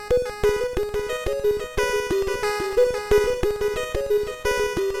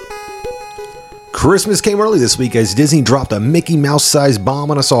Christmas came early this week as Disney dropped a Mickey Mouse-sized bomb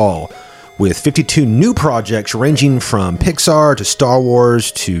on us all, with 52 new projects ranging from Pixar to Star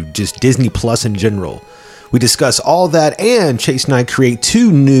Wars to just Disney Plus in general. We discuss all that, and Chase and I create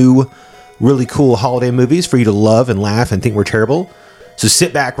 2 new, really cool holiday movies for you to love and laugh and think we're terrible. So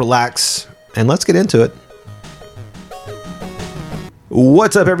sit back, relax, and let's get into it.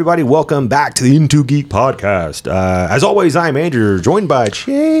 What's up, everybody? Welcome back to the Into Geek podcast. As always, I'm Andrew, joined by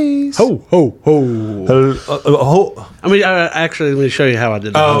Chase. Ho, ho, ho. Actually, let me show you how I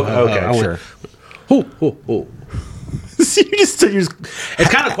did that. Okay, sure. Ho, ho, ho. you just it's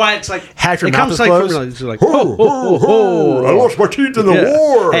kind of quiet. It's like half your it mouth comes is like closed. from it's like ho, ho, ho, ho. I lost my teeth in the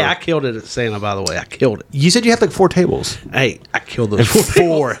war. Hey, I killed it at Santa. By the way, I killed it. You said you had like 4 tables. Hey, I killed those And 4 4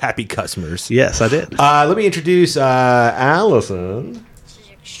 tables. happy customers. Yes, I did. Let me introduce Allison. This is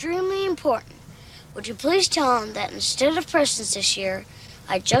extremely important. Would you please tell him that instead of presents this year,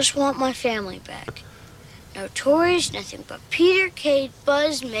 I just want my family back. No toys, nothing but Peter, Kate,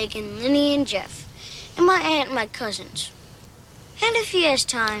 Buzz, Megan, Linny, and Jeff. And my aunt and my cousins. And if he has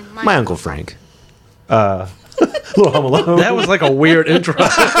time, My Uncle Frank. Little Home Alone. That was like a weird intro.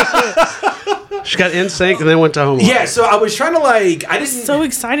 She got NSYNC and then went to Home Alone. Yeah, so I was trying to I didn't... So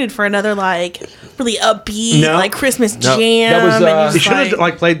excited for another really upbeat Christmas jam. That was, and He should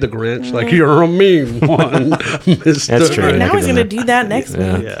have played the Grinch. Like, you're a mean one, Mr. That's true. And I now could he's do going to that. do that next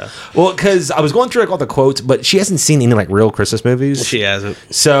week. Yeah. Well, because I was going through all the quotes, but she hasn't seen any real Christmas movies. She hasn't.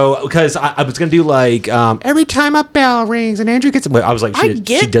 So, because I was going to do every time a bell rings and Andrew gets... I was like, I she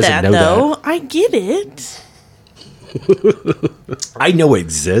get doesn't that, know though. I get it. that. I know it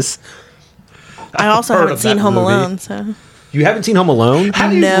exists. I also heard haven't of seen that Home movie. Alone, so... You haven't seen Home Alone? How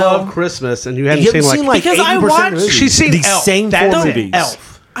do you No. love Christmas and you haven't You haven't seen like Because I 80% of watched- the movies. She's seen the Elf. same 4 That's it. movies.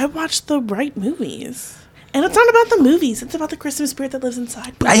 Elf. I watched the right movies. And it's not about the movies. It's about the Christmas spirit that lives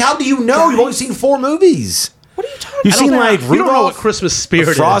inside me. How do you know? You've only seen 4 movies. What are you talking You've about? seen You don't know what Rudolph, Christmas spirit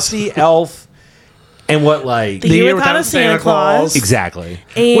is. Frosty, Elf, and what The Year Without a Santa Claus. exactly.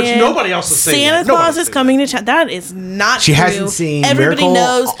 And Which nobody else is saying Santa that. Nobody Claus is says coming to town. That is not She true. hasn't seen Everybody Miracle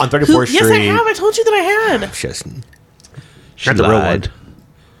knows on 34th Yes, I Street. have. I told you that I had. Just She not the real one. lied.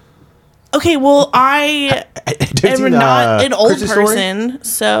 Okay, well, I am seen, not an old Christmas Story? person,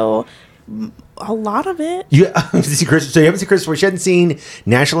 so a lot of it. You haven't seen Christmas. So you haven't seen Christmas. She hasn't seen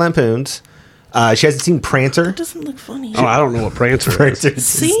National Lampoons. She hasn't seen Prancer. It doesn't look funny. Oh, I don't know what Prancer is. Prancer is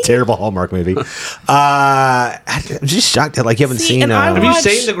See? a terrible Hallmark movie. I'm just shocked that you haven't See, seen. and I Have you watched-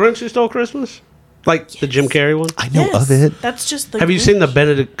 seen The Grinch Who Stole Christmas? Like the Jim Carrey one? I know Yes, of it. That's just the. Have you seen the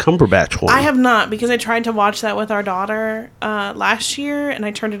Benedict Cumberbatch one? I have not, because I tried to watch that with our daughter last year, and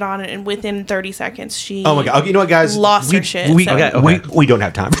I turned it on, and within 30 seconds, she. Oh my god! Okay, you know what, guys? Lost her shit, We, so- Okay. we don't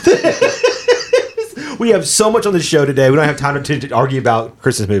have time for this. We have so much on the show today. We don't have time to argue about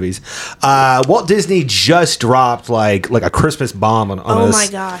Christmas movies. Walt Disney just dropped like a Christmas bomb on Oh us. my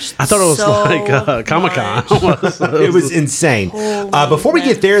gosh! I thought it was so like Comic-Con. much. It was insane. Holy Before we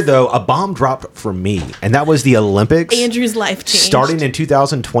mess. get there, though, a bomb dropped for me, and that was the Olympics. Andrew's life changed. Starting in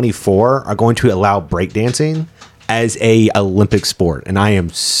 2024, are going to allow breakdancing as a Olympic sport, and I am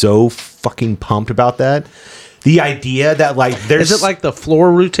so fucking pumped about that. The idea that there's Is it like the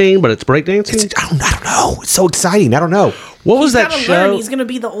floor routine, but it's breakdancing? I don't know. It's so exciting. I don't know. What was He's that gotta show? learn. He's going to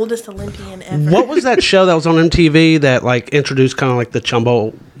be the oldest Olympian ever. What was that show that was on MTV that introduced kind of like the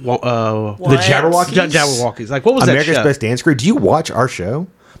Chumbo, The What? Jabberwockies. Jabberwockies? Like what was America's that show? Best Dance Crew. Do you watch our show?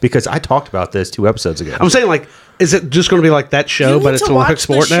 Because I talked about this 2 episodes ago. I'm saying is it just going to be like that show, You but need it's to an Olympic watch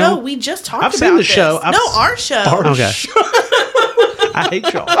the sport now? show. We just talked I've about seen the this. show. Our show. Okay. I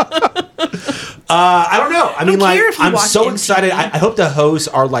hate y'all. I don't know. I mean, don't care if you I'm watch so MTV. excited. I hope the hosts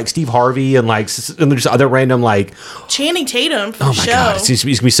are like Steve Harvey and and there's other random Channing Tatum for oh the my show. god, it's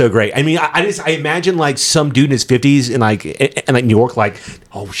gonna be so great. I mean, I imagine some dude in his 50s in New York,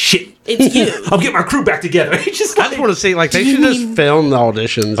 oh shit, It's you. I'm getting my crew back together. It's just I just want to see they you should just mean- film the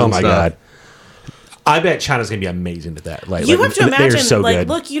auditions. oh and my stuff. god. I bet China's gonna be amazing at that. You have to they're imagine, so good.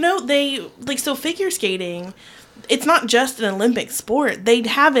 look, they so figure skating. It's not just an Olympic sport. They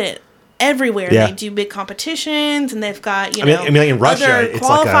have it everywhere. Yeah. They do big competitions, and they've got I mean, in Russia, other it's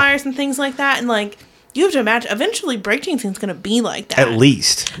like qualifiers and things like that. And you have to imagine, eventually, breakdancing is going to be like that. at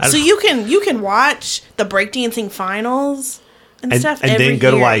least, So you can watch the breakdancing finals and stuff, and every then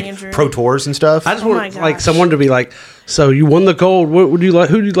go year, to Andrew. pro tours and stuff. I just Oh want my gosh. someone to be like, so you won the gold. What would you like?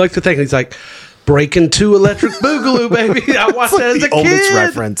 Who do you like to thank? And he's like, Breaking 2 Electric Boogaloo, baby. I watched that as the a oldest kid.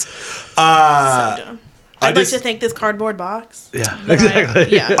 reference. So dumb. I'd just- like to thank this cardboard box. Yeah, Right?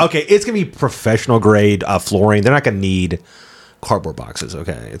 exactly. Yeah. Okay, it's gonna be professional grade flooring. They're not gonna need cardboard boxes.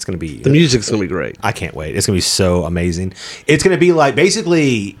 Okay, it's gonna be The music's gonna be great. I can't wait. It's gonna be so amazing. It's gonna be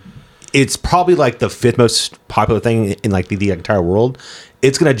basically it's probably like the fifth most popular thing in like the entire world.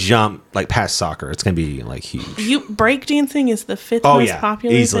 It's gonna jump like past soccer. It's gonna be like huge. Breakdancing is the fifth Oh most yeah,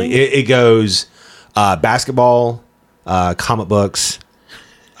 popular easily. thing? It goes basketball, comic books,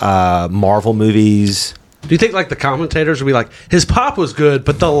 Marvel movies. Do you think like the commentators would be like, his pop was good,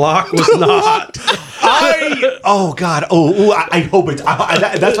 but the lock was not? Oh God! I hope it's.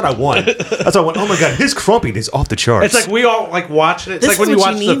 That's what I want. That's what I want. Oh my God! His crumping is off the charts. It's like we all like watching it. It's This like when is you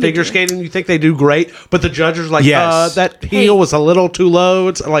what watch you the need to figure do. skating, you think they do great, but the judges are like, Yes. that heel was a little too low.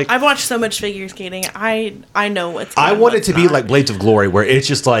 It's like I've watched so much figure skating. I know what's. I good and want it what's to be not. like Blades of Glory, where it's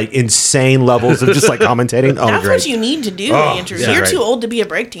just like insane levels of just like commentating. Oh, That's great! what you need to do, Oh, Andrew. yeah. You're Right. too old to be a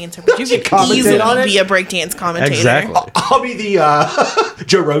breakdancer, but you could Commentate easily on it? be a breakdance commentator. exactly. I'll be the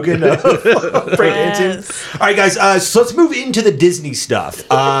Joe Rogan of breakdancing. Yes. All right, guys. So let's move into the Disney stuff.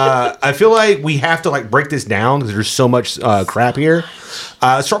 I feel like we have to like break this down because there's so much crap here.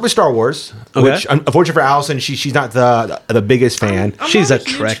 Start with Star Wars, Okay. which unfortunately for Allison, she's not the biggest fan. I'm She's not a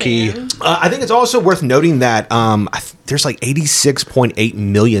huge Trekkie. fan. I think it's also worth noting that there's like 86.8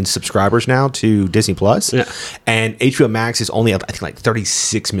 million subscribers now to Disney Plus, Yeah. and HBO Max is only I think like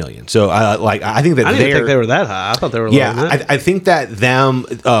 36 million. So like I think that I didn't think they were that high. I thought they were lower yeah, than that. I think that them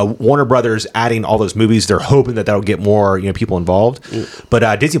Warner Brothers adding all those movies, they're hoping that that'll get more people involved.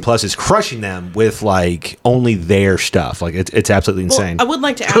 But Disney Plus is crushing them with like only their stuff. Like it's absolutely Well, insane. I would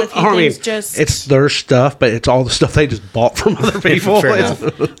like to add a few I mean, things. Just, it's their stuff, but it's all the stuff they just bought from other people. Fair It's-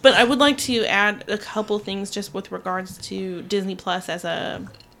 enough. but I would like to add a couple things just with regards to Disney Plus as an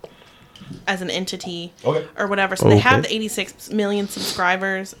entity Okay. or whatever. So they have Okay. the 86 million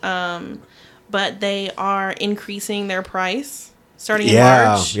subscribers, but they are increasing their price starting in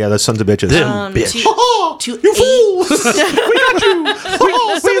yeah, March. yeah, those sons of bitches. Bitch. To You fool!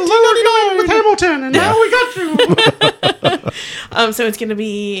 we lowered with Hamilton, and now we got you. So it's going to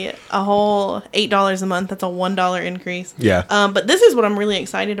be a whole $8 a month. That's a $1 increase. Yeah. But this is what I'm really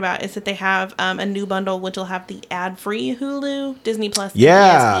excited about is that they have a new bundle which will have the ad-free Hulu, Disney Plus, and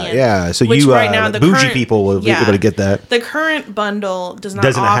Yeah, ESPN, yeah. So which you the bougie current- people will be able to get that. The current bundle does not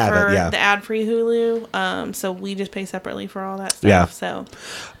Doesn't have offer it, yeah. the ad-free Hulu, so we just pay separately for all that stuff. Yeah. So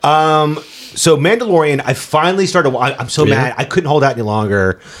So Mandalorian, I finally started. I'm so Yeah. mad. I couldn't hold out any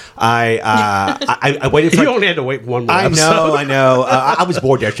longer. I waited for. You only had to wait one more I episode. know. I was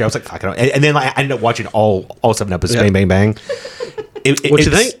bored yesterday. I was like, fuck it. And then I ended up watching all 7 episodes. Yeah. Bang, bang, bang. What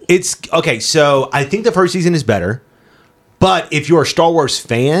you think? It's okay. So I think the first season is better. But if you're a Star Wars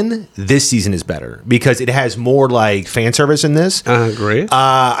fan, this season is better because it has more like fan service in this. I agree.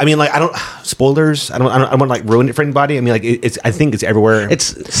 I mean, like I don't spoilers. I don't want to like ruin it for anybody. I mean, like it's. I think it's everywhere.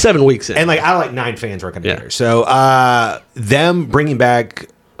 It's 7 weeks in. And like I like 9 fans working Yeah. together. So them bringing back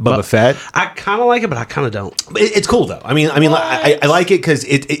Boba Fett, I kind of like it, but I kind of don't. it's cool though. I mean, like, I like it because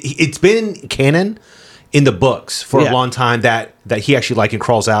it's been canon in the books for Yeah. a long time that he actually like and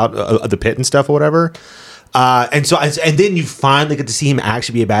crawls out of the pit and stuff or whatever. And then you finally get to see him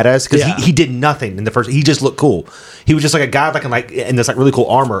actually be a badass because Yeah. he did nothing in the first. He just looked cool. He was just like a guy like in this like really cool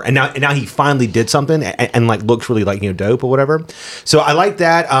armor, and now he finally did something and like looks really like dope or whatever. So I like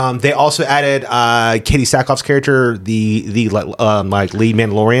that. They also added Katie Sackhoff's character, the like lead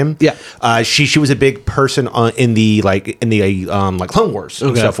Mandalorian. Yeah. She was a big person in the Clone Wars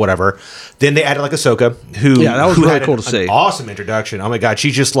and Okay. stuff, whatever. Then they added like Ahsoka, who Yeah, that was who really had cool to see. Awesome introduction. Oh my god,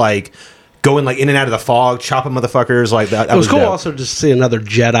 she's just like going like in and out of the fog, chopping motherfuckers like that. It was cool dope. also just to see another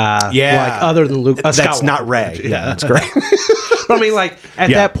Jedi. Yeah. Like other than Luke. a That's Skywalker. not Rey. Yeah, that's great. But I mean, like at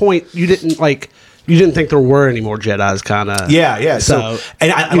Yeah. that point, you didn't think there were any more Jedi's, kind of. Yeah. So,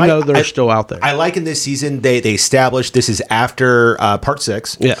 and I you like, know they're still out there. I like in this season they established this is after part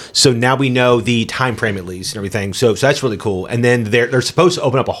 6. Yeah. So now we know the time frame at least and everything. So that's really cool. And then they're supposed to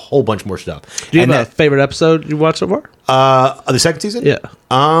open up a whole bunch more stuff. Do you and have a favorite episode you watched so far? of the second season? Yeah.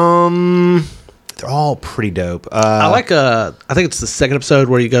 They're all pretty dope. I like I think it's the second episode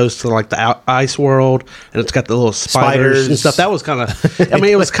where he goes to like the ice world and it's got the little spiders and Spiders. stuff. That was kind of, I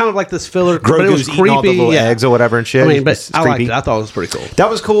mean, it was kind of like this filler, but it was Grogu's creepy. eating all the little yeah. eggs or whatever and shit. I mean, but It's I liked creepy. it. I thought it was pretty cool. That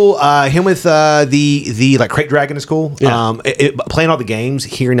was cool. Him with the like crate dragon is cool. Yeah. Playing all the games,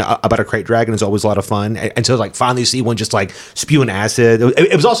 hearing about a crate dragon is always a lot of fun. And so like finally see one just like spewing acid.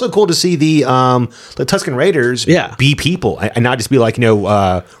 It was also cool to see the Tusken Raiders Yeah. be people and not just be like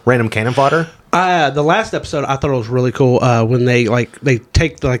random cannon fodder. The last episode, I thought it was really cool when they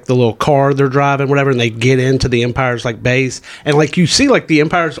take the little car they're driving, whatever, and they get into the Empire's base, and you see the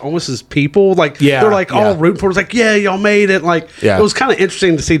Empire's almost as people, they're all rooting for it. It's like, yeah, y'all made it. It was kind of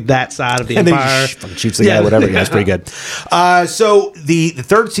interesting to see that side of the Empire. And then shoots the guy, whatever. Yeah, it's pretty good. So the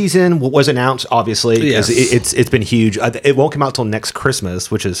third season was announced, obviously, because it's been huge. It won't come out till next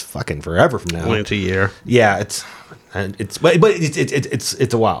Christmas, which is fucking forever from now. Only a year. Yeah, it's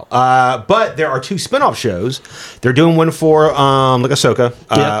a while. But there are 2 spin-off shows. They're doing one for Ahsoka,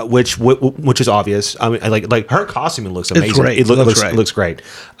 which is obvious. I mean, like her costuming looks amazing. It's great. It looks great.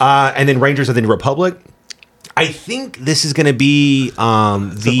 And then Rangers of the New Republic. I think this is going to be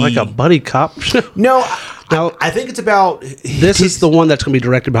like a buddy cop show. No. I think it's about... This is the one that's going to be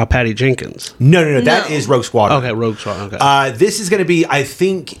directed by Patty Jenkins. No. That is Rogue Squadron. Okay, Rogue Squadron. Okay. This is going to be, I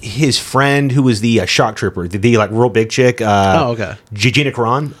think, his friend who was the shock trooper, the real big chick. Okay. Gina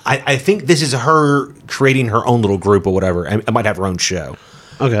Carano. I think this is her creating her own little group or whatever, and might have her own show.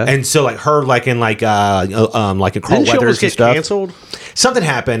 Okay. And so her in Carl Weathers and stuff. Canceled? Something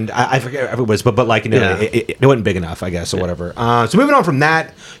happened. I forget if it was, but it wasn't big enough, I guess, or whatever. So moving on from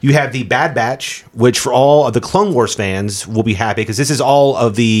that, you have the Bad Batch, which for all of the Clone Wars fans will be happy because this is all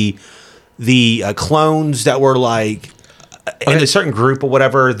of the clones that were in a certain group or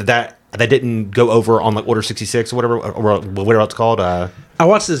whatever that didn't go over on Order 66 or whatever, or whatever it's called. I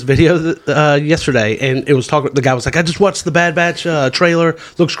watched this video yesterday, and it was talking. The guy was like, "I just watched the Bad Batch trailer.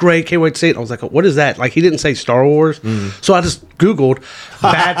 Looks great. Can't wait to see it." I was like, "What is that?" He didn't say Star Wars, so I just Googled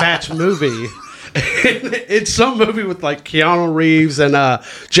Bad Batch movie. It's some movie with Keanu Reeves and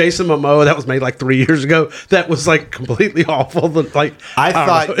Jason Momoa that was made 3 years ago. That was completely awful. I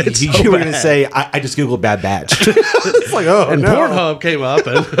thought you were going to say I just googled Bad Batch. It's and Pornhub came up.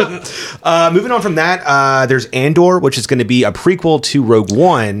 And moving on from that, there's Andor, which is going to be a prequel to Rogue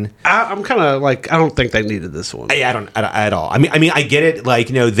One. I'm kind of I don't think they needed this one. I don't at all. I mean, I get it.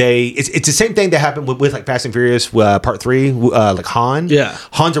 It's the same thing that happened with Fast and Furious Part 3. Han. Yeah,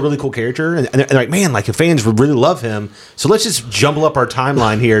 Han's a really cool character, and they're man, the fans would really love him. So let's just jumble up our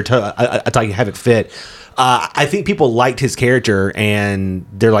timeline here to have it fit. I think people liked his character, and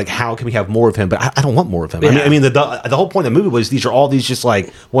they're like, "How can we have more of him?" But I don't want more of him. Yeah. I mean, the whole point of the movie was these are all these just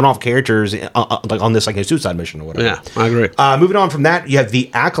one-off characters on this a suicide mission or whatever. Yeah, I agree. Moving on from that, you have the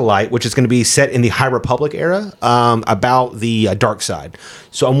Acolyte, which is going to be set in the High Republic era, about the dark side.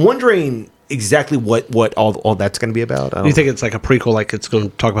 So I'm wondering exactly what all that's going to be about. You think it's a prequel, it's going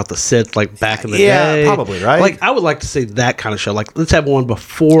to talk about the Sith back in the day? Yeah, probably, right? I would like to see that kind of show. Let's have one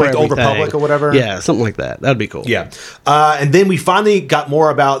before the Old Republic or whatever. Yeah, something like that. That'd be cool. Yeah. And then we finally got more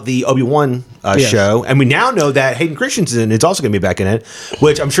about the Obi-Wan show, and we now know that Hayden Christensen is also going to be back in it,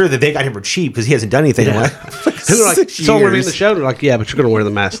 which I'm sure that they got him for cheap because he hasn't done anything in and they're 6 years. So we're in the show, and they're like, yeah, but you're going to wear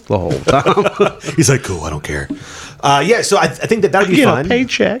the mask the whole time. He's like, cool, I don't care. So I think that would be fun. A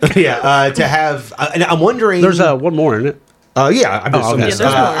paycheck. Yeah, to have. And I'm wondering. There's one more in it. Yeah, I'm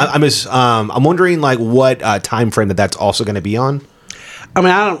wondering what time frame that's also going to be on. I mean,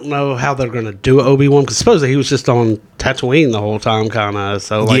 I don't know how they're going to do Obi-Wan because supposedly he was just on Tatooine the whole time, kind of.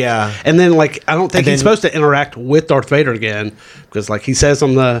 So yeah, and then I don't think he's supposed to interact with Darth Vader again because he says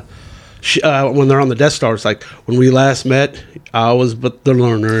on the. When they're on the Death Star, it's when we last met, I was but the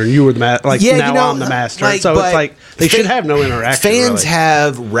learner, and you were the master. I'm the master. So it's they should have no interaction. Fans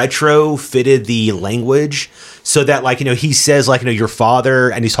have retrofitted the language so that he says your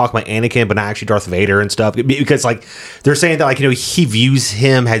father, and he's talking about Anakin, but not actually Darth Vader and stuff. Because they're saying that he views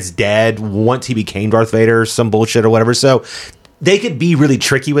him as dead once he became Darth Vader, some bullshit or whatever. So. They could be really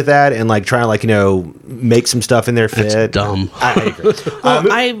tricky with that and try to make some stuff in there fit. That's dumb. I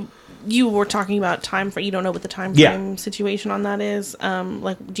agree. You were talking about time frame. You don't know what the time frame situation on that is.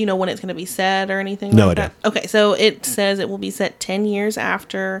 Do you know when it's going to be set or anything? No idea. That? Okay, so it says it will be set 10 years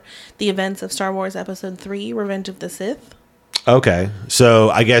after the events of Star Wars Episode 3, Revenge of the Sith. Okay,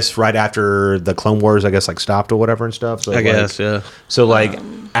 so I guess right after the Clone Wars, stopped or whatever and stuff. So I guess, yeah. So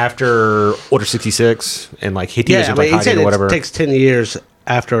after Order 66 and he he said or whatever. It takes 10 years.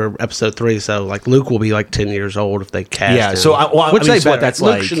 After Episode 3, so Luke will be 10 years old if they cast him. Yeah, so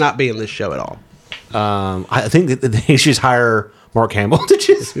Luke should not be in this show at all. I think that they should just hire Mark Hamill to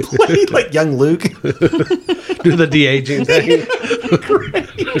just play young Luke. Do the de-aging thing.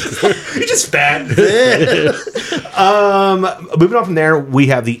 You're just fat. Moving on from there, we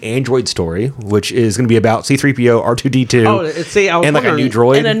have the Android story, which is going to be about C-3PO, R2-D2, and a new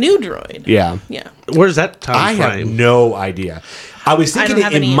droid. And a new droid. Yeah. Yeah. Where's that time frame? I have no idea. I was thinking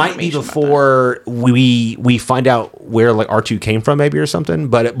it might be before we find out where R2 came from, maybe or something.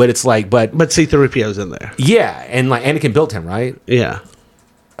 But it's but C-3PO's in there. Yeah, and Anakin built him, right? Yeah.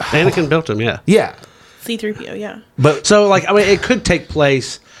 Anakin built him, yeah. Yeah, C-3PO, yeah. but So, like, I mean, it could take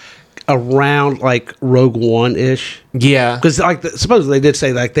place around, like, Rogue One-ish. yeah, Because, like, supposedly they did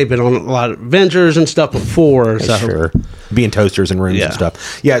say, like, they've been on a lot of Avengers and stuff before. So. sure, being toasters in rooms Yeah. and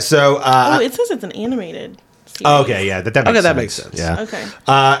stuff. Yeah, so Oh, it says it's an animated series. okay, yeah, that makes Okay, sense. that makes sense. Yeah, Okay.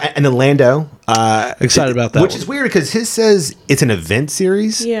 and then Lando, Excited about that which one. is weird because his says it's an event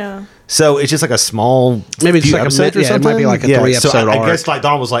series. Yeah. So it's just like a small, Maybe just few like a episodes yeah, it might be like a 3-episode So I arc. guess like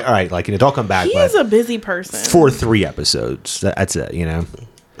Donald was like, all right, like Donald come back, He but is a busy person. for 3 episodes, that's it.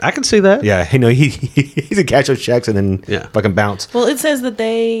 I can see that. Yeah, he's a catch those checks and then Yeah. fucking bounce. Well, it says that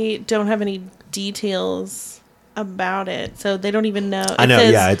they don't have any details about it, so they don't even know. I know,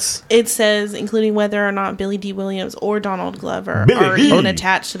 yeah, it says including whether or not Billy D. Williams or Donald Glover Billy are D. even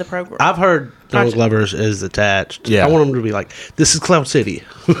attached to the program. I've heard Donald Project. Glover's is attached. Yeah. I want him to be like, this is Cloud City.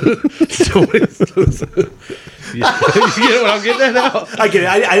 You get what I'm getting at now? I get it.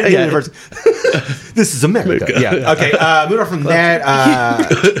 I didn't get it at first. This is America. Yeah. Okay. Moving on from that,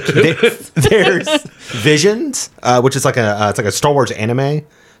 there's Visions, which is like it's like a Star Wars anime.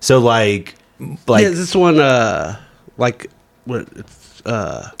 So like Yeah, this one, like, what? It's,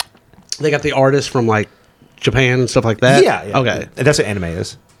 they got the artists from like Japan and stuff like that. yeah. Okay. That's what anime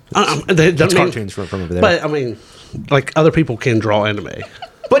is. They don't It's mean- cartoons from over there. But I mean, like other people can draw anime.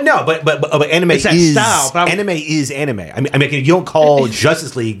 But no, but anime It's that is style, but I'm- anime is anime. I mean, you don't call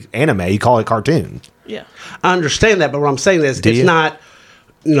Justice League anime; you call it cartoon. Yeah. I understand that, but what I'm saying is, Do it's you? not,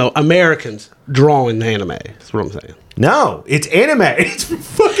 Americans drawing anime. That's what I'm saying. No, it's anime. It's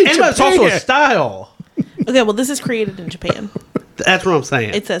fucking. Anime is also a Japan. style. Okay, well, this is created in Japan. That's what I'm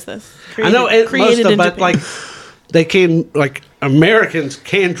saying. It says this. I know Created in but Japan. like they can, like Americans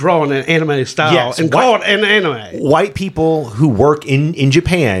can draw in an anime style Yes, and what- call it an anime. White people who work in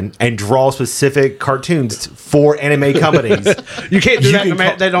Japan and draw specific cartoons for anime companies. You can't do You that. can In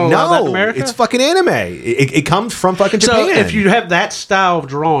call- they don't allow that in America. It's fucking anime. It comes from fucking so Japan. if you have that style of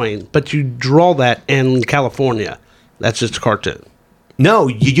drawing, but you draw that in California, that's just a cartoon. no,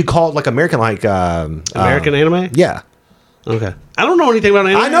 you call it like American, like American anime. Yeah, Okay. I don't know anything about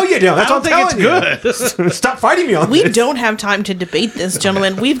anime. I know you don't. That's I what don't I'm think telling it's you. good. Stop fighting me on we this. don't have time to debate this,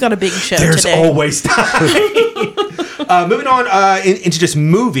 gentlemen. We've got a big show There's today. always time. Moving on into just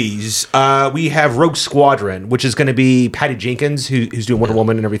movies, we have Rogue Squadron, which is going to be Patty Jenkins, who's doing Wonder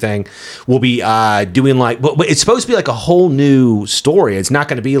Woman and everything. Will be doing but it's supposed to be like a whole new story. It's not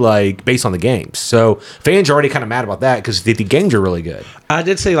going to be like based on the games. So fans are already kind of mad about that because the games are really good. I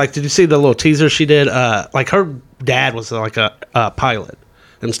did see, like, did you see the little teaser she did? Like, her dad was like a pilot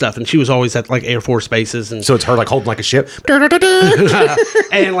and stuff, and she was always at like Air Force bases, and So it's her like holding like a ship.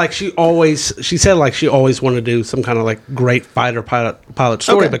 and like she said like she always wanted to do some kind of like great fighter pilot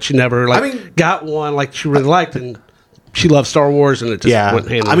story, Okay. but she never like I mean- got one like she really liked, and she loved Star Wars, and it just Yeah, went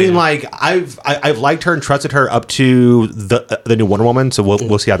hand in I mean, hand. like I've liked her and trusted her up to the new Wonder Woman, so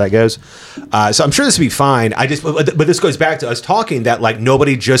we'll see how that goes. So I'm sure this will be fine. But this goes back to us talking that like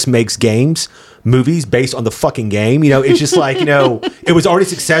nobody just makes movies based on the fucking game. It's just like it was already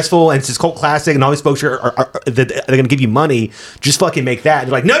successful and it's this cult classic, and all these folks are they're going to give you money. Just fucking make that.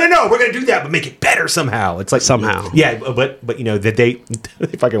 And they're like, no, we're going to do that, but make it better somehow. It's like Somehow. yeah, but that they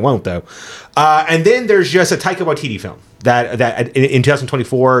fucking won't though. And then there's just a Taika Waititi film that in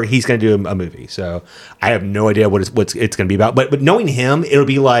 2024 he's going to do a movie. So I have no idea what it's going to be about. But knowing him, it'll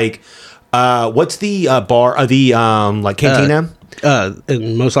be like what's the bar the like cantina.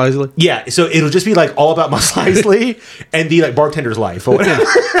 and Mos Eisley. Yeah, so it'll just be like all about Mos Eisley and the like bartender's life or whatever.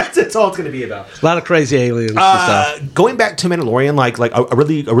 That's all it's going to be about. A lot of crazy aliens and stuff. Going back to Mandalorian, like a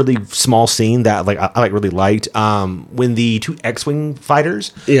really small scene that like I really liked when the 2 X-wing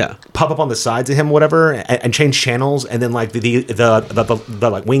fighters Yeah. pop up on the sides of him, whatever, and change channels, and then like the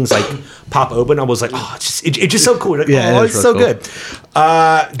like wings like pop open. I was like, oh, it's just so cool. Like, Yeah, oh, it it's is so real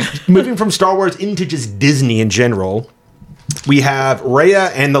good. Moving from Star Wars into just Disney in general. We have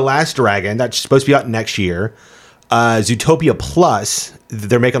Raya and the Last Dragon. That's supposed to be out next year. Zootopia Plus.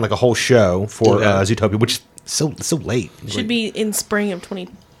 They're making like a whole show for Yeah. Zootopia, which is so late. Should be in spring of 20.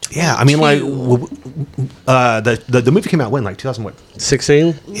 Yeah, I mean, like the movie came out when, like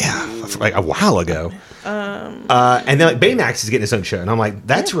 2016? 16. Yeah, like a while ago. And then like Baymax is getting his own show, and I'm like,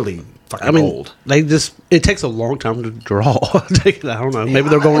 that's really fucking I mean, old. it takes a long time to draw. I don't know. Maybe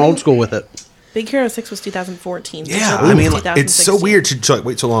they're going old school with it. Big Hero 6 was 2014. Yeah, Zootopia I mean, was like, it's so 2016. weird to like,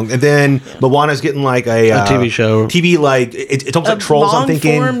 wait so long. And then Moana's getting like a TV show. TV like it's almost A like Trolls. I'm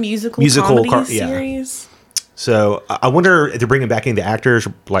thinking long-form musical comedy yeah. series. So I wonder if they're bringing back any of the actors.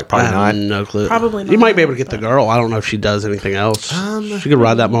 Like I probably have not. no clue. Probably You not, might be able to get the girl. I don't know if she does anything else. She could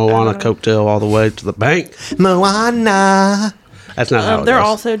ride that Moana coattail all the way to the bank. Moana. That's not how it They're goes.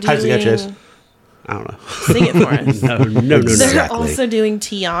 also How does it go, Chase? doing. I don't know. Sing it for us. No. They're Exactly. also doing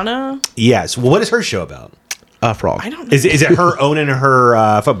Tiana. Yes. Well, what is her show about? Frog. I don't know. Is it her owning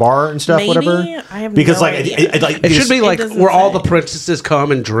her foot bar and stuff? Maybe. Whatever. I have because no like idea. It should be like doesn't where all say. the princesses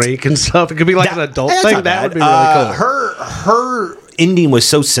come and drink and stuff. It could be like an adult that's thing. not That bad. would be really cool. Her ending was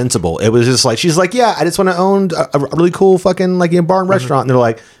so sensible. It was just like she's like, yeah, I just want to own a really cool fucking like bar and restaurant, and they're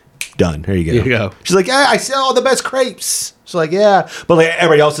like, done. Here you go. Here you go. She's like, yeah, I sell all the best crepes. She's like, yeah, but like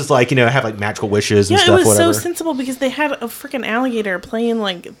everybody else is like, have like magical wishes and Yeah, stuff. it was whatever. so sensible because they had a freaking alligator playing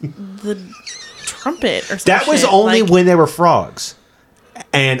like the trumpet or something. That was only when they were frogs,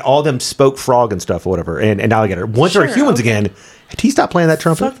 and all of them spoke frog and stuff, or whatever, and alligator. Once they're Sure, humans okay. again, did he stop playing that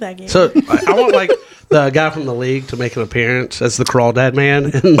trumpet? Fuck that game. So I want like the guy from the league to make an appearance as the Crawdad Man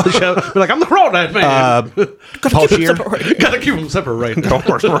in the show. Be like, I'm the Crawdad Man. Paul Shear. Gotta keep them separated.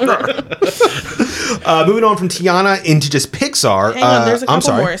 Moving on from Tiana into just Pixar. Hang on, there's a I'm couple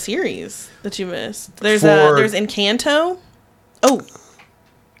sorry. more series that you missed. There's For- there's Encanto. Oh,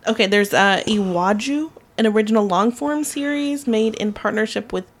 okay. There's Iwaju, an original long form series made in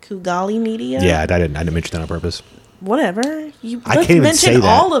partnership with Kugali Media. Yeah, I didn't mention that on purpose. Whatever. You I let's can't even mention say that.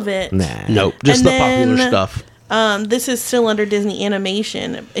 all of it. Nah. Nope, just And the popular then- stuff. This is still under Disney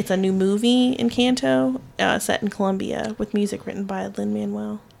Animation. It's a new movie, Encanto, set in Colombia with music written by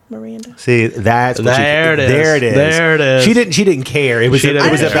Lin-Manuel Miranda. See, that's what There it is. There it is. There it is. She didn't care. It was. She It didn't.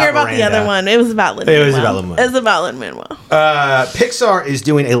 I was didn't about care about the Miranda. other one. It was about Lin-Manuel. It was about Lin-Manuel. It was about Lin-Manuel. Pixar is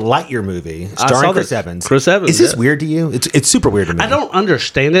doing a Lightyear movie saw starring that. Chris Evans. Chris Evans, Is this yeah. weird to you? It's super weird to me. I don't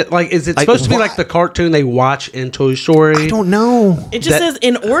understand it. Like, is it Like, supposed to be why? like the cartoon they watch in Toy Story? I don't know. It just That- says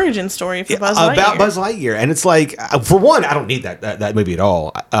an origin story for Buzz Lightyear. About Buzz Lightyear, and it's like, for one, I don't need that movie at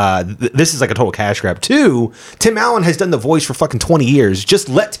all. This is like a total cash grab. Two, Tim Allen has done the voice for fucking 20 years. Just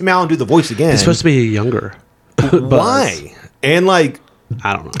let Tim Allen do the voice again. It's supposed to be a younger. Why? And like,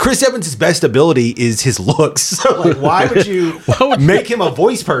 I don't know. Chris Evans' best ability is his looks. So like, why would you make him a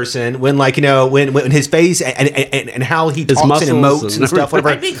voice person when like when his face and how he talks and muscles emotes and and stuff, whatever.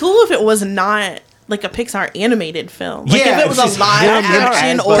 It'd be cool if it was not like a Pixar animated film. Like Yeah, if it was it's a just live him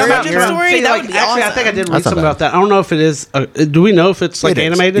action as Buzz origin Lightyear. story, See, that like, would be actually, awesome. I think I did read That's not something bad. about that. I don't know if it is. Do we know if it's like It is.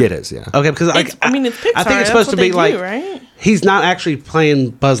 animated? It is, yeah. Okay, because I mean, it's Pixar. I think it's that's supposed to what be they like do, right? he's not actually playing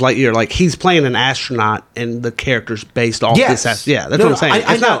Buzz Lightyear. Like he's playing an astronaut, and the character's based off Yes. this. Yeah, that's No, what I'm saying.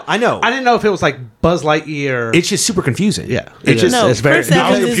 I It's know, not- I know. I didn't know if it was like Buzz Lightyear. It's just super confusing. Yeah, It's it just is. No, It's very- Chris I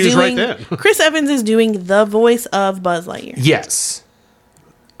was Evans is confused right doing. then. Chris Evans is doing the voice of Buzz Lightyear. yes.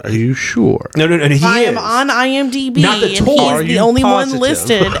 Are you sure? No. He I is am on IMDb, Not the and toy. Are he's the you only one positive?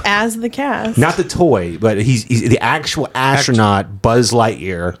 listed as the cast. not the toy, but he's the actual astronaut Buzz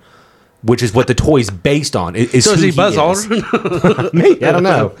Lightyear, which is what the toy's based on. Is So is who he Buzz is. Aldrin? Maybe, I don't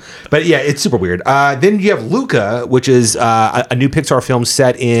know. But yeah, it's super weird. Then you have Luca, which is a new Pixar film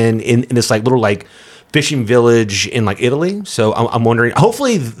set in this like little like fishing village in like Italy. So I'm wondering,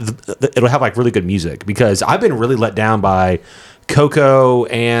 hopefully it'll have like really good music because I've been really let down by Coco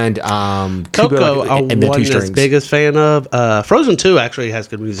and Cuba, Coco, I and the two wasn't strings. as biggest fan of. Frozen 2 actually has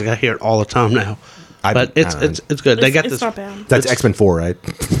good music. I hear it all the time now. But it's good. They got It's this. not bad. That's X-Men 4, right?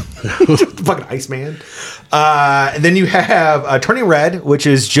 Fucking Iceman. And then you have Turning Red, which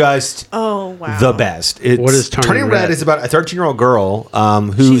is just Oh wow. the best. It's, What is Turning Red? Red? Is about a 13-year-old girl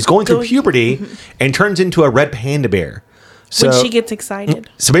who's She's going through going- puberty and turns into a red panda bear. So, When she gets excited.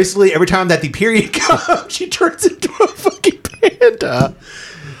 so basically, every time that the period comes, she turns into a fucking panda.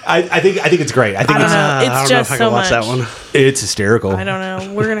 I think it's great. I think I don't it's know. I It's don't know just if I so can watch much. that one. it's hysterical. I don't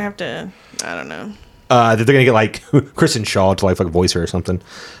know. We're gonna have to. I don't know. That they're gonna get like Kristen Shaw to like fucking voice her or something.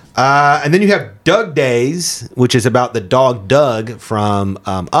 And then you have Doug Days, which is about the dog Doug from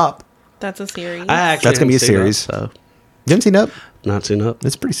Up. That's a series. I actually That's gonna be a haven't seen series. Up, so You haven't seen Up? not seen Up.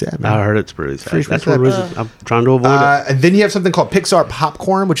 It's pretty sad, man. I heard it's pretty sad. Pretty That's sad. one reason I'm trying to avoid it. And then you have something called Pixar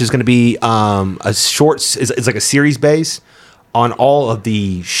Popcorn, which is going to be a short. It's like a series base on all of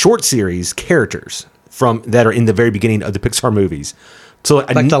the short series characters from that are in the very beginning of the Pixar movies. So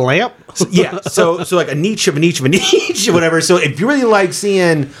Like the lamp? yeah. So like a niche of a niche of a niche, or whatever. So if you really like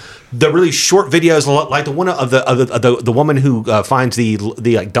seeing the really short videos, like the one of the woman who finds the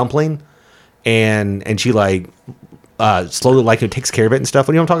like dumpling, and she like slowly like takes care of it and stuff.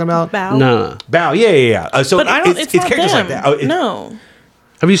 What do you know what I'm talking about? Bow. No. Bow. Yeah. So But I don't. It's not characters them. like that. Oh, No.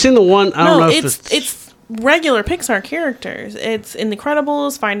 Have you seen the one? I don't No. know if It's regular Pixar characters. It's in The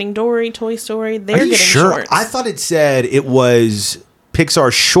Incredibles, Finding Dory, Toy Story. They're Are you getting sure? shorts. I thought it said it was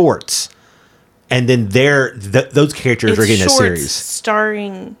Pixar shorts, and then those characters it's are getting a shorts series.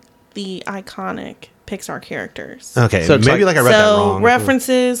 starring the iconic Pixar characters. Okay, So it's maybe like I read that wrong.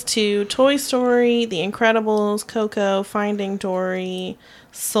 References to Toy Story, The Incredibles, Coco, Finding Dory,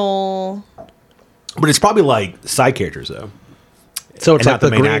 Soul. But it's probably like side characters though. So it's And like not the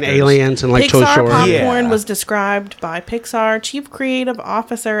the main green actors. aliens and like Toy Pixar Story. Popcorn Yeah. was described by Pixar Chief Creative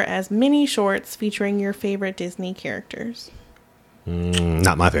Officer as mini shorts featuring your favorite Disney characters.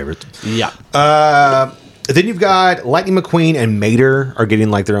 Not my favorite. Yeah. Then you've got Lightning McQueen and Mater are getting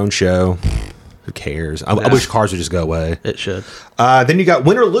like their own show. Who cares? I wish Cars would just go away. It should. Then you got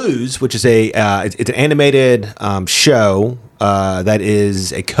Win or Lose, which is it's an animated show that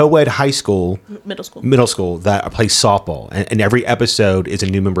is a co-ed high school, middle school that plays softball, and every episode is a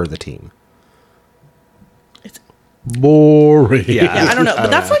new member of the team. Boring. Yeah. I don't know,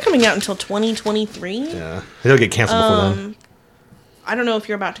 but that's not coming out until 2023. Yeah, they'll get canceled before then. I don't know if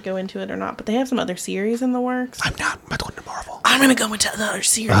you're about to go into it or not, but they have some other series in the works. I'm not. I'm going to Marvel. I'm gonna go into the other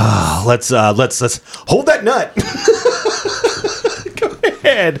series. Let's hold that nut. Go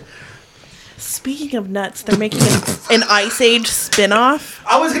ahead. Speaking of nuts, they're making an Ice Age spin-off.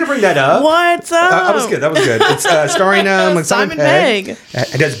 I was gonna bring that up. What's up? That was good. That was good. It's starring like Simon Pegg.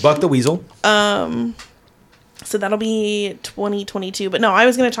 It does Buck the Weasel. So that'll be 2022. But no, I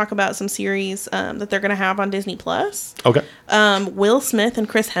was going to talk about some series that they're going to have on Disney Plus. Okay. Will Smith and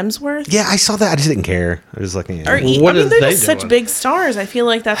Chris Hemsworth. Yeah, I saw that. I just didn't care. I was like, yeah. What I mean, is they're they just such doing? big stars. I feel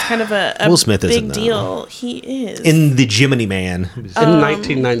like that's kind of a Will Smith isn't, big though. deal. He is. in the Jiminy Man. In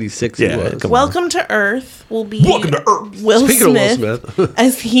 1996 yeah, it was. come on. Welcome to Earth will be Welcome to Earth. Will Speaking of Will Smith, Smith.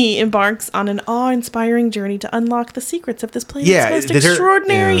 as he embarks on an awe-inspiring journey to unlock the secrets of this planet's Yeah, most they're-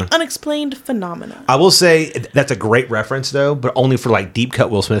 extraordinary, yeah. unexplained phenomena. I will say that's a great reference though, but only for like deep cut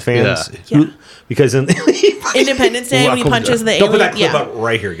Will Smith fans. Yeah. Who, because in Independence Day when he Welcome punches to- the don't put alien. that clip Yeah. up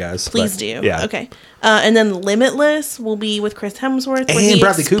right here, guys. Please But, do. Yeah. Okay. And then Limitless will be with Chris Hemsworth. where And he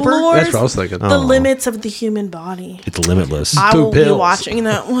Bradley Cooper? explores That's what I was thinking. The limits of the human body. It's limitless. I Two will be pills. watching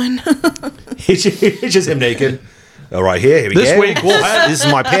that one. It's just him naked. All right, here we This go. week we'll have- This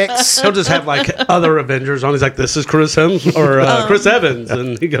is my pecs. He'll just have like other Avengers on. He's like, "This is Chris Chris Evans,"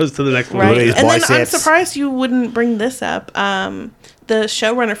 and he goes to the next one. right. His And then I'm biceps. surprised you wouldn't bring this up. The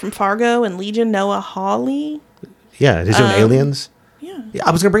showrunner from Fargo and Legion, Noah Hawley. Yeah, he's doing aliens. Yeah. Yeah,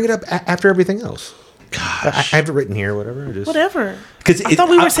 I was gonna bring it up after everything else. I have it written here, whatever. I just, Whatever. 'Cause I it- thought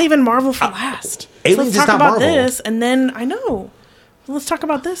we I- were saving Marvel for last. Aliens Let's is talk not about Marvel. this, and then I know. Let's talk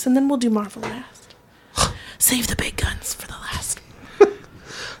about this, and then we'll do Marvel last. Save the big guns for the last.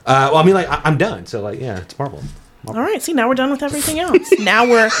 well, I mean, like I'm done. So, like, yeah, it's Marvel. All right. See, now we're done with everything else.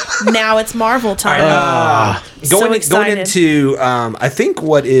 now it's Marvel time. So Going excited. into, I think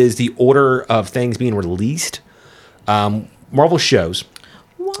what is the order of things being released. Marvel shows.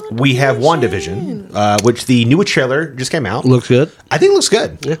 We have WandaVision, which the new trailer just came out. Looks good. I think it looks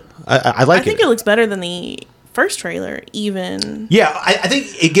good. Yeah. I like I think it looks better than the first trailer. Even Yeah, I think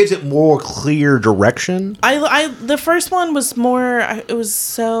it gives it more clear direction. I the first one was more. It was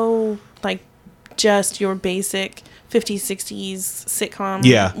so like just your basic 50s, 60s sitcom,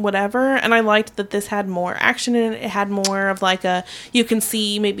 Yeah. whatever. And I liked that this had more action in it. It had more of like you can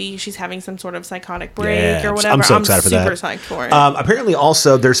see maybe she's having some sort of psychotic break Yeah, or whatever. I'm so excited for that. super psyched for it. Apparently,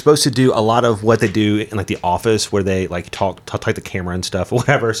 also they're supposed to do a lot of what they do in like The Office, where they like talk to the camera and stuff, or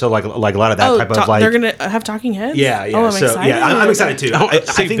whatever. So like a lot of that type of like. they're gonna have talking heads. Yeah, yeah. Oh, I'm so excited. yeah, I'm excited too. I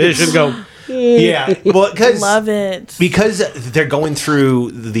See think Vision it's- go. Yeah, well, Love it. because they're going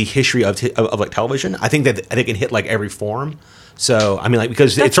through the history of like television. I think that they can hit like every form. So I mean, like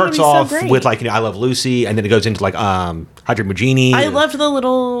because it That's gonna starts be so off great. with like I Love Lucy, and then it goes into like Hydra Magini. I loved the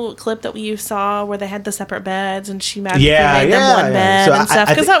little clip that you saw where they had the separate beds and she magically Yeah, made yeah, them one yeah. bed So and I stuff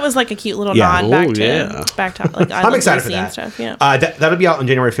because think- that was like a cute little Yeah. nod Oh, back to yeah. like I I'm Love excited for Lucy and that. stuff. Yeah. That'll be out on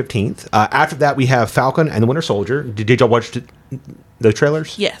January 15th. After that, we have Falcon and the Winter Soldier. Did y'all watch the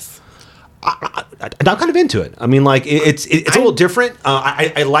trailers? Yes. I'm kind of into it. I mean, like it's a little different.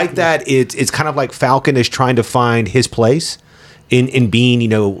 I like that it's kind of like Falcon is trying to find his place in being,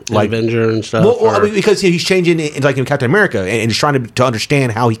 like Avenger and stuff. Well, I or- mean, because he's changing in like in Captain America and he's trying to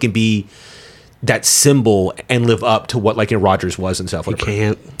understand how he can be that symbol and live up to what like Rogers was and stuff. he whatever.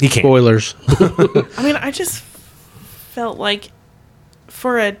 can't. He can't. Spoilers. I mean, I just felt like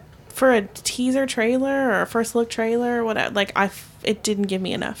for a teaser trailer or a first look trailer or whatever, like it didn't give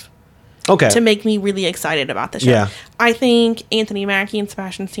me enough Okay. to make me really excited about the show. Yeah. I think Anthony Mackie and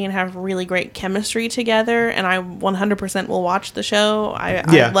Sebastian Stan have really great chemistry together, and I 100% will watch the show.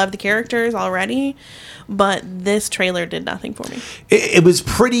 I love the characters already, but this trailer did nothing for me. It was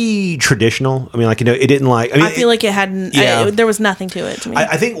pretty traditional. I mean, like, it didn't like. I feel like it hadn't. There was nothing to it to me.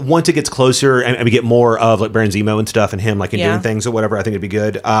 I think once it gets closer and we get more of like Baron Zemo and stuff and him like doing things or whatever, I think it'd be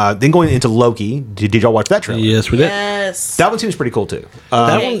good. Then going into Loki, did y'all watch that trailer? Yes, we did. Yes. That one seems pretty cool too.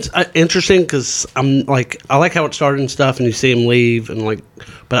 That one's interesting because I like how it started and stuff, and you see him leave, and like,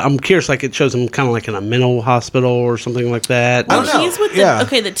 but I'm curious, like it shows him kind of like in a mental hospital or something like that. I don't know. He's with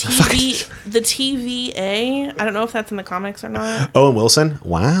the TVA. I don't know if that's in the comics or not. Owen Wilson.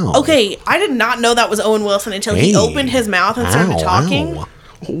 Wow. Okay, I did not know that was Owen Wilson until he opened his mouth and started talking. Wow.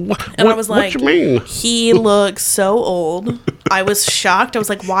 And I was like, what you mean? He looks so old. I was shocked. I was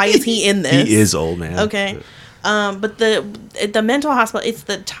like, why is he in this? He is old, man. Okay. But the mental hospital, it's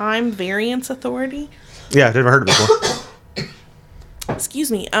the Time Variance Authority. Yeah, I've never heard of it before.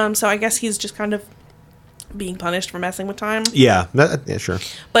 Excuse me. So I guess he's just kind of being punished for messing with time. Yeah, sure.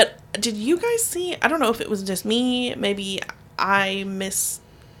 But did you guys see? I don't know if it was just me. Maybe I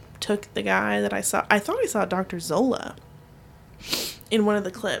mistook the guy that I saw. I thought I saw Dr. Zola in one of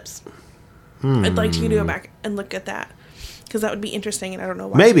the clips. I'd like you to go back and look at that because that would be interesting, and I don't know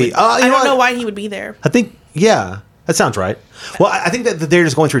why. Maybe. I don't know why he would be there. I think, yeah, that sounds right. Well, I think that they're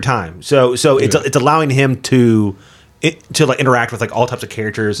just going through time, so it's allowing him to like interact with like all types of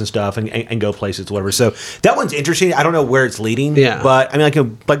characters and stuff and go places, whatever. So that one's interesting. I don't know where it's leading. Yeah. But I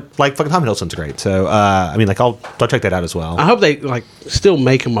mean, like fucking Tom Hiddleston's great. So I mean, like I'll check that out as well. I hope they like still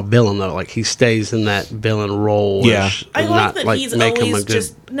make him a villain though. Like he stays in that villain role. Yeah. I like that he's always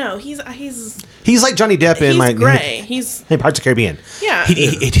just He's like Johnny Depp in like gray. He's in Pirates of the Caribbean. Yeah.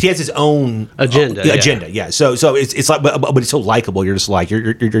 He has his own agenda. Agenda. Yeah. So it's like, but it's so likable. You're just like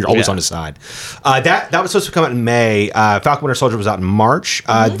you're always on his side. That was supposed to come out in May. Falcon Winter Soldier was out in March.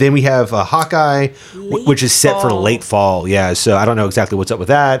 Then we have Hawkeye, which is set for late fall. Yeah. So I don't know exactly what's up with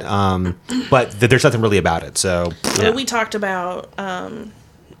that. But there's nothing really about it. So we talked about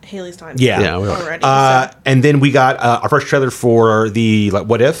Haley Steinfeld. Yeah. Already. And then we got our first trailer for the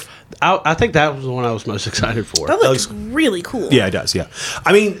What If. I think that was the one I was most excited for. That looks really cool. Yeah, it does. Yeah,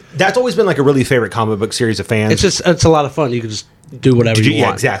 I mean that's always been like a really favorite comic book series of fans. It's a lot of fun. You can just do whatever you want.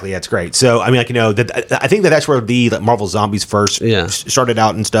 Yeah, exactly. That's great. So I mean, like I think that's where the Marvel Zombies first started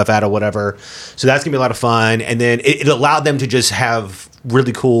out and stuff out or whatever. So that's gonna be a lot of fun. And then it allowed them to just have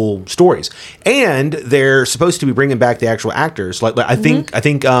really cool stories. And they're supposed to be bringing back the actual actors. Like I think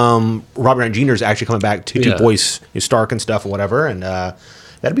Robert Downey Jr. is actually coming back to voice Stark and stuff or whatever. And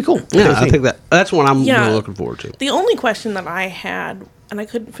that'd be cool. Yeah, I think that's what I'm really looking forward to. The only question that I had, and I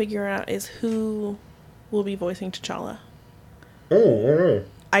couldn't figure out, is who will be voicing T'Challa.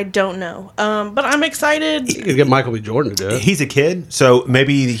 I don't know. But I'm excited. You could get Michael B. Jordan to do it. He's a kid, so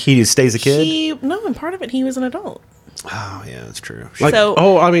maybe he stays a kid. In part of it, he was an adult. Oh, yeah, that's true. Like, so,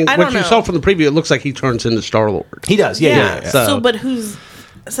 what you saw from the preview, it looks like he turns into Star-Lord. He does, yeah.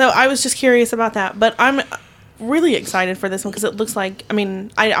 So I was just curious about that, but I'm really excited for this one because it looks like, I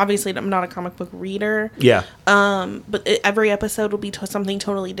mean, I'm not a comic book reader. Yeah. But every episode will be something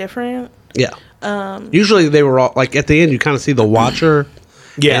totally different. Yeah. Usually they were all, like, at the end, you kind of see the Watcher.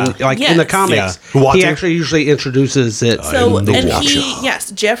 Yeah. And, like, in the comics, he actually usually introduces it.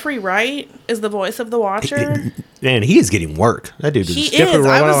 Jeffrey Wright is the voice of the Watcher. Man, he is getting work. That dude is. Jeffrey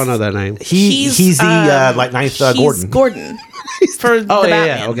Wright, I don't know that name. He's the ninth Gordon. Gordon. For the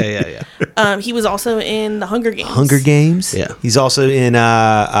Batman. Okay, yeah. He was also in the Hunger Games. Yeah. He's also in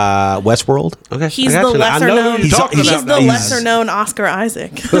Westworld. Okay. He's the lesser known. He's the lesser known Oscar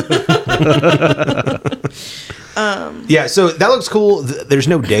Isaac. Yeah, so that looks cool. There's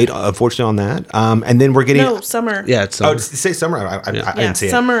no date, unfortunately, on that. And then we're getting summer. Yeah, it's summer. Oh, did you say summer? I didn't see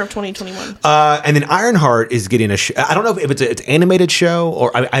it. Summer of 2021. And then Ironheart is getting a show. I don't know if it's an animated show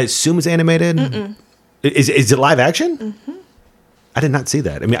or I assume it's animated. Mm-mm. Is it live action? Mm-hmm. I did not see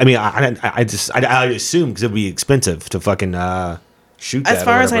that. I assume because it would be expensive to fucking shoot that. As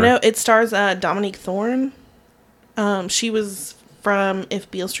far as I know, it stars Dominique Thorne. She was from If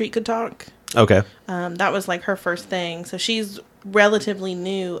Beale Street Could Talk. Okay. That was like her first thing. So she's relatively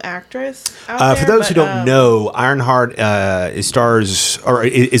new actress out there. For those who don't know, Ironheart is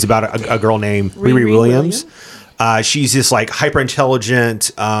about a girl named Riri Williams. She's this like hyper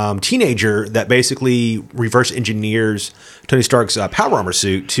intelligent teenager that basically reverse engineers Tony Stark's power armor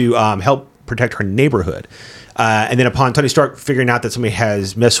suit to help protect her neighborhood. And then upon Tony Stark figuring out that somebody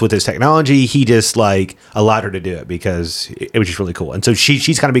has messed with his technology, he just like allowed her to do it because it was just really cool. And so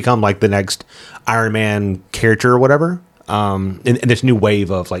she's kind of become like the next Iron Man character or whatever. in this new wave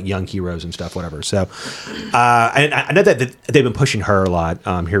of like young heroes and stuff, whatever. So, and I know that they've been pushing her a lot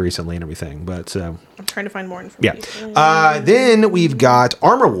here recently and everything. But so I'm trying to find more yeah. information. Then we've got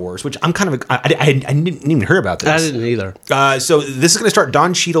Armor Wars, which I'm kind of I didn't even hear about this. I didn't either. So this is going to start.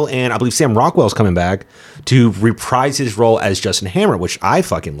 Don Cheadle and I believe Sam Rockwell's coming back to reprise his role as Justin Hammer, which I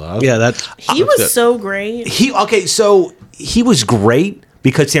fucking love. Yeah, that's He was so great. So he was great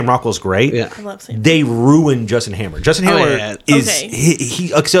because Sam Rockwell's great. Yeah. I love Sam. They ruined Justin Hammer. Justin Oh, Hammer yeah. is Okay. he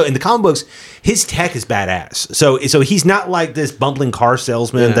so in the comic books, his tech is badass. So he's not like this bumbling car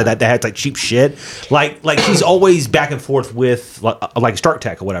salesman Yeah. that has like cheap shit. Like he's always back and forth with like Stark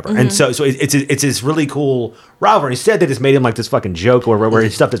Tech or whatever. And so it's this really cool rivalry. Instead, they just made him like this fucking joke where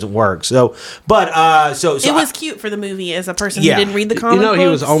his stuff doesn't work. So It was cute for the movie as a person Yeah. who didn't read the comic you know he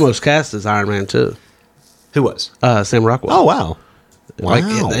was books. almost cast as Iron Man too. who was? Sam Rockwell. Oh wow. Like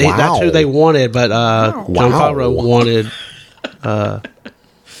Wow, that's who they wanted, but John Wow. Favreau wanted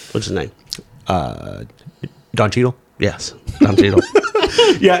what's his name? Don Cheadle. Yes, Don Cheadle.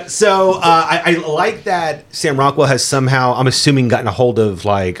 Yeah, so I like that Sam Rockwell has somehow, I'm assuming, gotten a hold of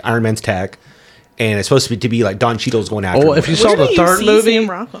like Iron Man's tech, and it's supposed to be like Don Cheadle's going after. Oh, him. if you Where saw the do you third see movie, Sam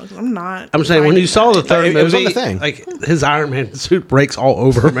Rockwell? I'm not. I'm saying when you saw the third It was on movie, the thing. like his Iron Man suit breaks all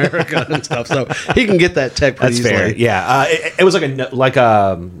over America and stuff, so he can get that tech pretty That's fair. easily. Yeah, it was like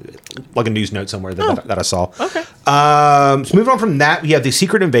a news note somewhere that I saw. Okay. So moving on from that, we have the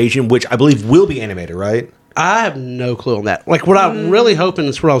Secret Invasion, which I believe will be animated, right? I have no clue on that. Like what I'm really hoping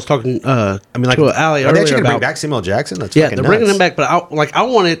is what I was talking. I mean, like, to Ali are they earlier actually going to bring about. back Samuel Jackson? That's Yeah, fucking they're bringing nuts. him back, but I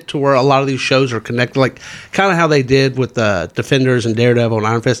want it to where a lot of these shows are connected, like kind of how they did with Defenders and Daredevil and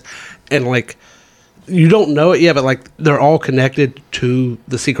Iron Fist, and like you don't know it yet, but like they're all connected to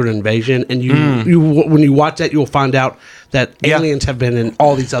the Secret Invasion, and you when you watch that, you'll find out that Yeah. aliens have been in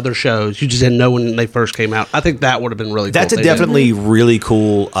all these other shows. You just didn't know when they first came out. I think that would have been really. That's cool a if they did. definitely really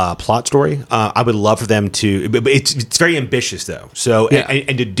cool plot story. I would love for them to. But it's very ambitious though. So Yeah.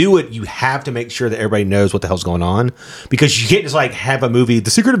 and to do it, you have to make sure that everybody knows what the hell's going on, because you can't just like have a movie,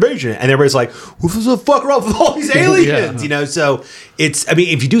 The Secret Invasion, and everybody's like, "What the fuck are up with all these aliens?" Yeah. You know. So it's. I mean,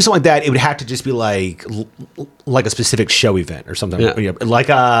 if you do something like that, it would have to just be like a specific show event or something. Yeah. You know, like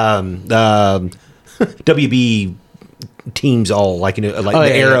WB teams all like the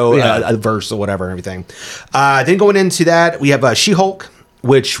Arrow verse or whatever and everything. Then going into that, we have She-Hulk,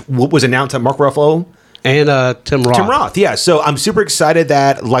 which was announced at Mark Ruffalo. And Tim Roth. Tim Roth, yeah. So I'm super excited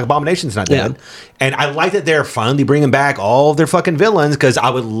that like Abomination's not dead, and I like that they're finally bringing back all of their fucking villains, because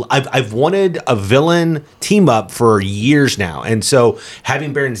I've wanted a villain team up for years now, and so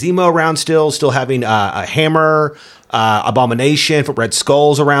having Baron Zemo around still having a Hammer, Abomination, for Red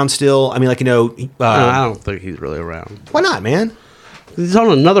Skull's around still. I mean, like, No, I don't think he's really around. why not, man? He's on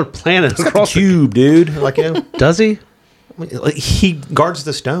another planet. He's got the cube, dude. Like, Does he? like, he guards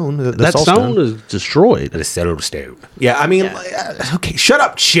the stone. The That soul stone is destroyed. The stone. Yeah, I mean, okay, shut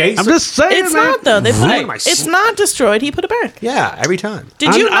up, Chase. I'm just saying, It's man. not though. They put Ruin it, my it's not destroyed. He put it back. Yeah, every time.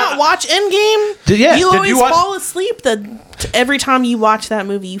 Did you I'm- not watch Endgame? Yes, You did always you watch- fall asleep. Every time you watch that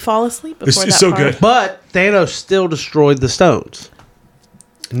movie, you fall asleep before It's that so part. good. But Thanos still destroyed the stones.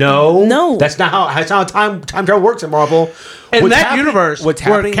 No, that's not how time travel works in Marvel. In What's that happening- universe, what's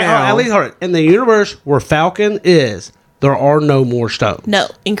where happening now? at least, hold on. In the universe where Falcon is, there are no more stones. No,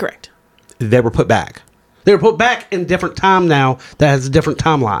 incorrect. They were put back, They're put back in different time now that has a different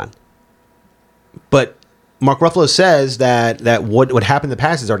timeline. but Mark Ruffalo says that what happened in the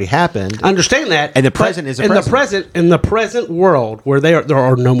past has already happened. I understand that. And the but present is the in present. in the present world where there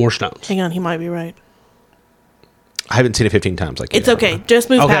are no more stones. Hang on, he might be right. I haven't seen it 15 times. Like It's you. okay. Just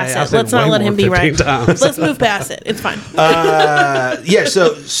move Okay, past I it. said Let's not way let more him be 15 right. times. Let's move past it. It's fine. Yeah,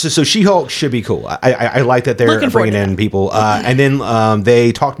 so She-Hulk should be cool. I like that they're Looking forward bringing to in that. people, and then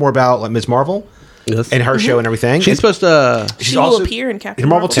they talked more about like Ms. Marvel Yes. and her show and everything. She's supposed to. She will appear in Captain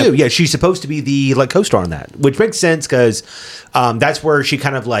Marvel Marvel. too. Yeah, she's supposed to be the like co-star on that, which makes sense because that's where she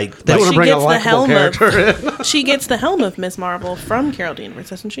kind of like. They want to She bring a gets the likable helm character in. She gets the helm of Ms. Marvel from Carol Danvers,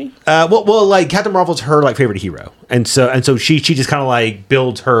 doesn't she? well, like Captain Marvel's her like favorite hero, and so she just kind of like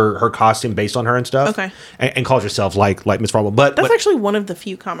builds her costume based on her and stuff. Okay. and calls herself like Ms. Marvel, but That's actually one of the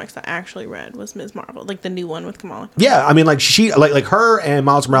few comics I actually read was Ms. Marvel, like the new one with Kamala. yeah, I mean like she like her and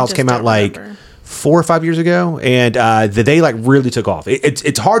Miles Morales just came out don't like remember. 4 or 5 years ago, and they like really took off.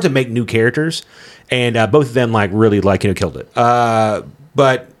 It's hard to make new characters, and both of them like really like killed it.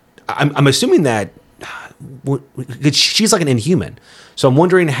 But I'm assuming that she's like an Inhuman, so I'm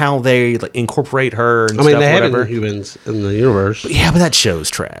wondering how they like, incorporate her. And I mean, stuff, they have whatever. humans in the universe. Yeah, but that show's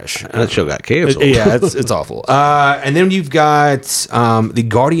trash. That show got canceled. Yeah, it's awful. And then you've got the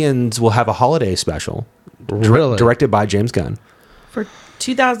Guardians will have a holiday special Really? directed by James Gunn. For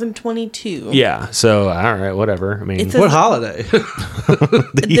 2022. Yeah. So all right, whatever. I mean, It's What holiday?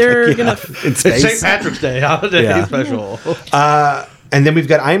 They're gonna. in St. space. Patrick's Day holiday Yeah. special. And then we've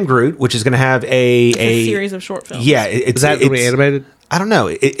got I Am Groot, which is going to have a series of short films. Yeah, it's Is that going to be it's- animated? I don't know.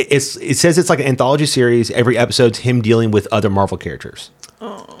 It says it's like an anthology series. Every episode's him dealing with other Marvel characters.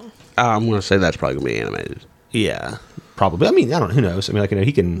 I'm going to say that's probably going to be animated. Yeah, probably. I mean, I don't know. Who knows? I mean, like,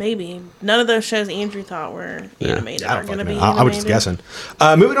 he can. Maybe none of those shows Andrew thought were animated I are don't going to fucking be know. animated. I was just guessing.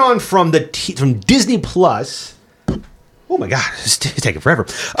 Moving on from from Disney Plus. Oh my god, it's taking forever.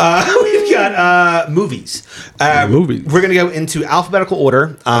 We've got movies. Movies. We're gonna go into alphabetical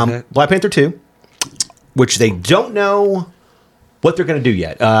order. Okay. Black Panther 2, which they don't know what they're gonna do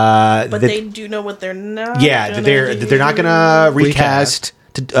yet. But they do know what they're not. yeah, gonna they're do. not gonna recast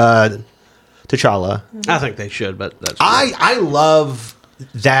T'Challa. I think they should, but that's I love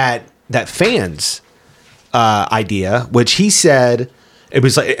that fans idea, which he said it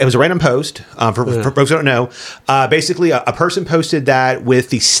was a random post for folks who don't know. Basically, a person posted that with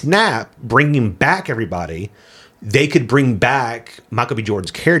the snap bringing back everybody, they could bring back Michael B.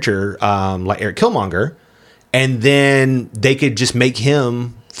 Jordan's character, like Eric Killmonger, and then they could just make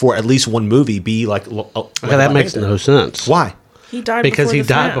him for at least one movie be like. Okay, that makes no sense. Why? He died Because before he the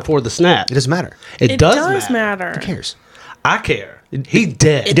died snap. before the snap. It doesn't matter. It does matter. Who cares? I care. He's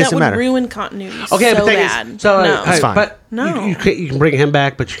dead. That doesn't would matter. ruin continuity. Okay, so but the thing bad. is, so no. It's fine. But No. you can bring him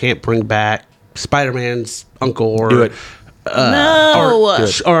back, but you can't bring back Spider-Man's uncle or Do it. no.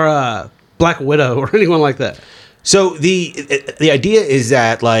 or Black Widow or anyone like that. So the idea is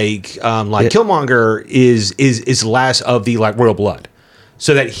that like Killmonger is the last of the like royal blood,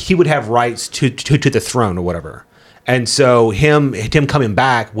 so that he would have rights to the throne or whatever, and so him coming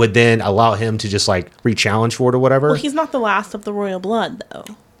back would then allow him to just like re-challenge for it or whatever. Well, he's not the last of the royal blood, though.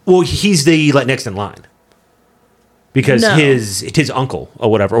 Well, he's the like next in line because No. his uncle or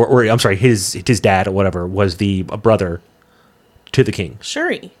whatever, or I'm sorry, his dad or whatever was the brother to the king.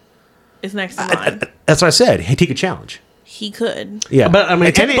 Shuri is next in line. That's what I said. He could challenge. He could. Yeah, But, I mean,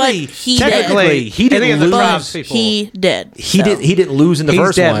 And technically, but he technically, did. he Any didn't of the lose. tribes people. He did. He so. didn't lose in the He's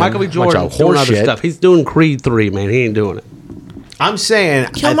first dead. one. Michael B. Bunch Jordan's of doing other horseshit. stuff. He's doing Creed 3, man. He ain't doing it. I'm saying I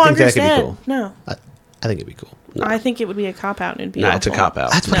think Killmonger's that could dead. be cool. No. I think it'd be cool. I think it would be a cop out and it'd be Nah, it's a awful. cop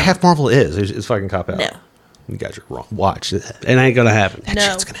out. That's what No. half Marvel is. It's fucking cop out. No. You guys are wrong. Watch that. It ain't gonna happen. No.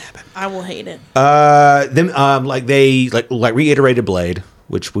 shit's gonna happen. I will hate it. Then like they like reiterated Blade,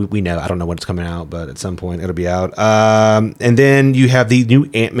 which we know. I don't know when it's coming out, but at some point it'll be out. And then you have the new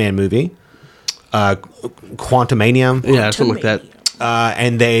Ant-Man movie, Quantumania. Yeah, something like that.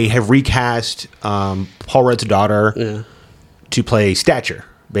 And they have recast Paul Rudd's daughter Yeah. to play Stature,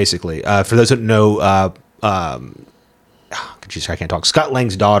 basically. For those that know, geez, I can't talk. Scott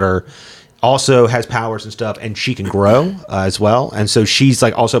Lang's daughter also has powers and stuff, and she can grow as well. And so she's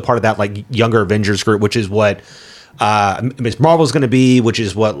like also part of that like younger Avengers group, which is what Miss Marvel's going to be, which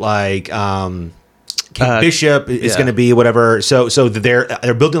is what like Kate Bishop is yeah. going to be, whatever. So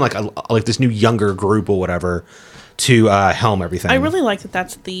they're building like this new younger group or whatever to helm everything. I really like that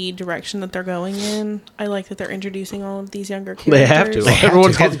that's the direction that they're going in. I like that they're introducing all of these younger characters. They have to.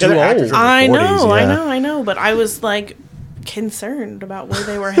 Everyone's getting too The other actors old. are in their 40s, yeah. I know. But I was like concerned about where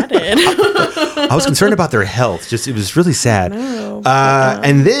they were headed. I was concerned about their health. Just it was really sad. No,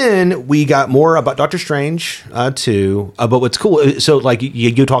 And then we got more about Doctor Strange too. But what's cool, so like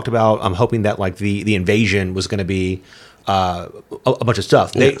you talked about, I'm hoping that like the invasion was going to be a bunch of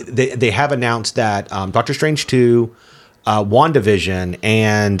stuff. They have announced that Doctor Strange 2, WandaVision,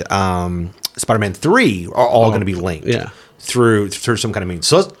 and Spider-Man 3 are all going to be linked. Yeah. Through some kind of means.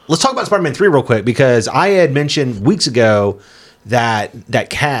 So let's talk about Spider-Man 3 real quick, because I had mentioned weeks ago that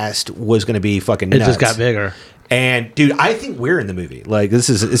cast was going to be fucking It nuts. just got bigger. And dude, I think we're in the movie. Like this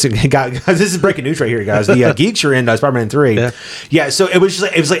is breaking news right here, guys. The geeks are in Spider-Man 3. Yeah. So it was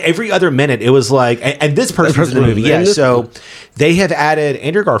like every other minute. It was like, and this person's in the movie. Yeah. So they have added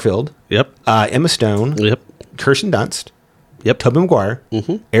Andrew Garfield. Yep. Emma Stone. Yep. Kirsten Dunst. Yep. Tobey Maguire.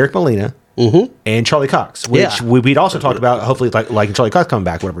 Eric Molina. And Charlie Cox, which we'd also talked about. Hopefully, like Charlie Cox coming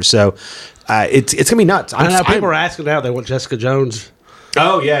back, whatever. So it's gonna be nuts. I know people are asking now. They want Jessica Jones.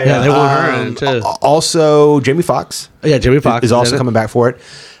 Oh yeah, Yeah, they want her in too. Also, Jamie Foxx. Yeah, Jamie Foxx is also in it. coming back for it.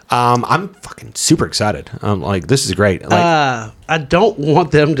 I'm fucking super excited. Like this is great. Like, I don't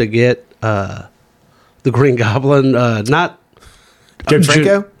want them to get the Green Goblin. Not James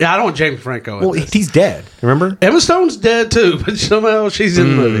Franco. Yeah, I don't want James Franco. in Well, this. he's dead. Remember? Emma Stone's dead too, but somehow she's in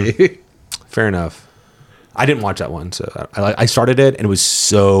the movie. Fair enough. I didn't watch that one, so I started it and it was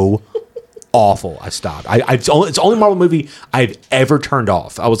so awful, I stopped. It's the only Marvel movie I've ever turned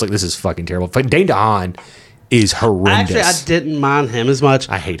off. I was like, this is fucking terrible. Dane DeHaan is horrendous. Actually, I didn't mind him as much.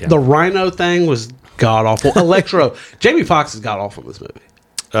 I hate him. The Rhino thing was god awful. Electro. Jamie Foxx is god awful in this movie.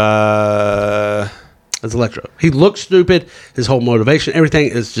 As Electro, he looks stupid. His whole motivation, everything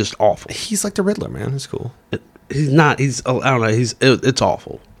is just awful. He's like the Riddler, man. It's cool. He's not. He's. I don't know. It's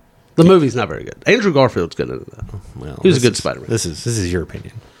awful. The movie's not very good. Andrew Garfield's good in it though. Well, He was a this good is- Spider-Man. This is your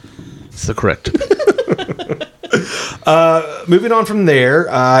opinion. It's the correct. Moving on from there,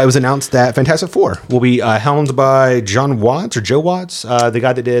 it was announced that Fantastic Four will be helmed by John Watts or Joe Watts, the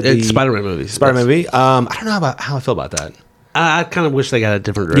guy that did the It's Spider-Man movies. Spider-Man movie. I don't know about how I feel about that. I kind of wish they got a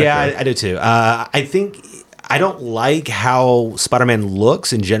different director. Yeah, I do too. I think I don't like how Spider-Man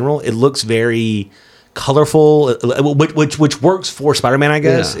looks in general. It looks very colorful, which works for Spider-Man, I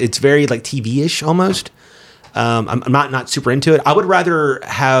guess. Yeah. It's very like TV-ish almost. I'm not super into it. I would rather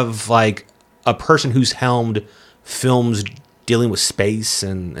have like a person who's helmed films dealing with space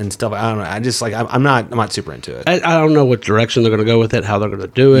and stuff. I don't know. I just like I'm not super into it. I don't know what direction they're going to go with it, how they're going to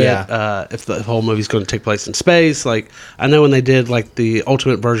do it. Yeah. If the whole movie's going to take place in space, like I know when they did like the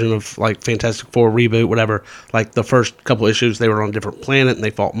ultimate version of like Fantastic Four reboot, whatever. Like the first couple issues, they were on a different planet and they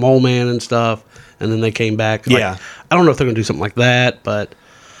fought Mole Man and stuff, and then they came back. Like, Yeah. I don't know if they're going to do something like that, but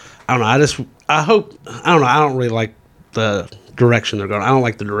I don't know. I hope. I don't know. I don't really like the direction they're going. I don't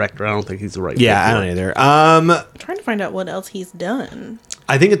like the director. I don't think he's the right. Yeah, fit I for don't it. either. I'm trying to find out what else he's done.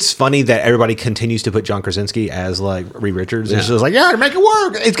 I think it's funny that everybody continues to put John Krasinski as like Reed Richards. It's Yeah. just like, yeah, make it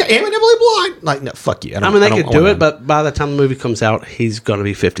work. It's got amitably blind. Like, no, fuck you. I mean, they don't could do want it, him. but by the time the movie comes out, he's going to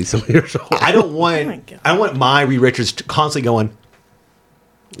be 50-some years old. I don't my want. God. I don't want my Reed Richards constantly going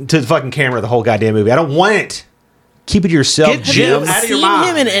to the fucking camera the whole goddamn movie. I don't want it. Keep it to yourself, Get Jim. Jim out of your Seen mind,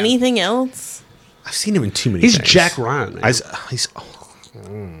 him in man. anything else? I've seen him in too many. He's things. Jack Ryan. Man.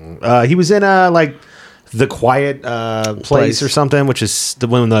 He was in like The Quiet Place or something, which is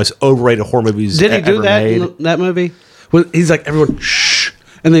one of the most overrated horror movies. Did he do ever that made. in that movie? When he's like, everyone, shh.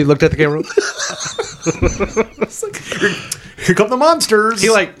 And then he looked at the camera. Here come the monsters.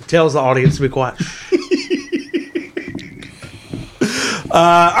 He like tells the audience to be quiet.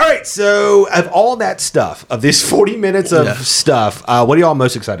 All right, so of all that stuff, of this 40 minutes of Yeah. stuff, what are y'all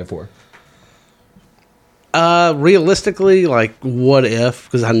most excited for? Realistically, like, what if?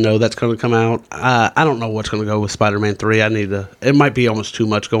 Because I know that's going to come out. I don't know what's going to go with Spider-Man 3. I need to. It might be almost too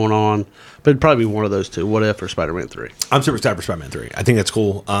much going on, but it'd probably be one of those two. What if or Spider-Man 3? I'm super excited for Spider-Man 3. I think that's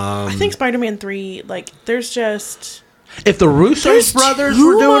cool. I think Spider-Man 3, like, there's just... If the Russos There's brothers too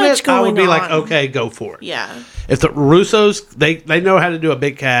were doing much it, I would going be like, on. okay, go for it. Yeah. If the Russos, they know how to do a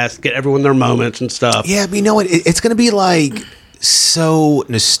big cast, get everyone their moments and stuff. Yeah, but you know what? It's going to be like so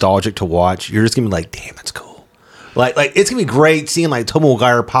nostalgic to watch. You're just going to be like, damn, that's cool. Like it's going to be great seeing like Tobey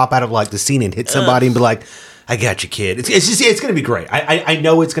Maguire pop out of like the scene and hit somebody and be like, I got you, kid. It's going to be great. I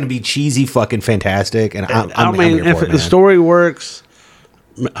know it's going to be cheesy, fucking fantastic. And I'm here if for it, the man. story works,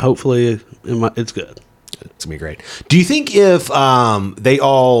 hopefully it's good. It's gonna be great. Do you think if they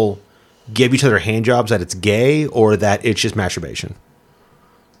all give each other hand jobs that it's gay or that it's just masturbation?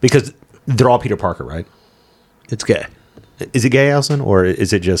 Because they're all Peter Parker, right? It's gay. Is it gay, Alison, or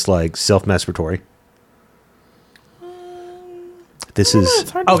is it just like self-masturbatory? This It's is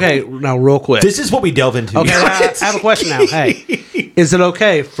hard to Okay, now real quick. this is what we delve into. Okay, I have a question now. Hey, is it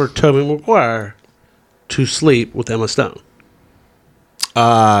okay for Tobey Maguire to sleep with Emma Stone?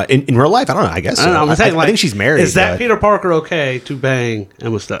 In real life, I don't know. I guess so. I don't know, I'm saying, I think she's married. Is that but- Peter Parker okay to bang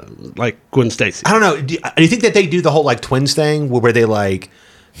Emma Stone, like Gwen Stacy? I don't know. Do you think that they do the whole like twins thing where they like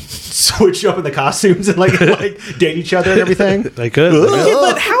switch up in the costumes and like date each other and everything? They could. Okay,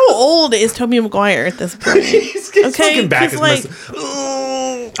 but how old is Tobey Maguire at this point? He's Okay, looking back 'cause, as like-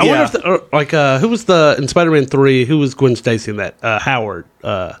 I wonder if who was in Spider-Man 3? Who was Gwen Stacy in that? Howard.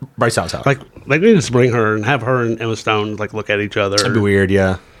 Bryce Dallas Howard. Like they need to bring her and have her and Emma Stone like look at each other. That'd be weird,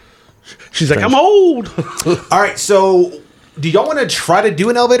 yeah. She's like, I'm old. All right, so do y'all want to try to do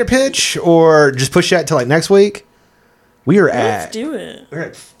an elevator pitch or just push that to like next week? We are Let's at do it. we're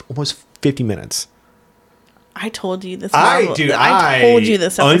at almost 50 minutes. I told you this. I told you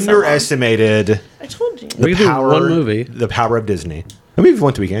this episode. underestimated I told you. We can do one movie. The power of Disney. I mean, if you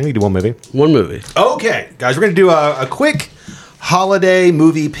want to, we can. We can do one movie. One movie. Okay, guys, we're going to do a quick holiday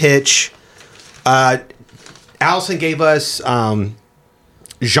movie pitch. Allison gave us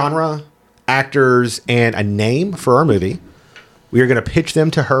genre, actors, and a name for our movie. We are going to pitch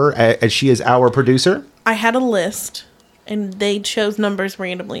them to her as she is our producer. I had a list, and they chose numbers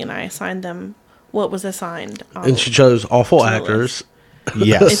randomly, and I assigned them what was assigned. And she chose awful To the actors. list.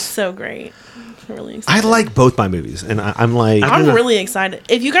 Yes. It's so great. I'm really I excited. like both my movies, and I'm like, I'm really excited.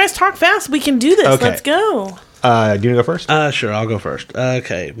 If you guys talk fast, we can do this. Okay. Let's go. do you want to go first? Sure, I'll go first.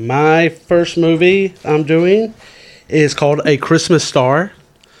 Okay, my first movie I'm doing is called A Christmas Star.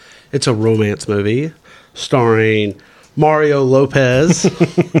 It's a romance movie starring Mario Lopez,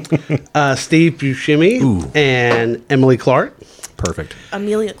 Steve Buscemi, and Emily Clark. Perfect.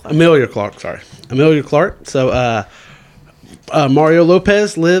 Amelia Clark. Amelia Clark. So, Mario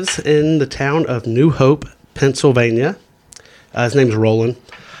Lopez lives in the town of New Hope, Pennsylvania. His name's Roland.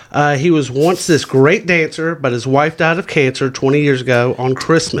 He was once this great dancer, but his wife died of cancer 20 years ago on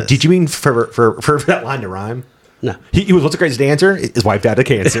Christmas. Did you mean for that line to rhyme? No. He was once the greatest dancer. His wife died of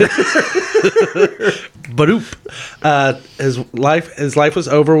cancer. Badoop. His life was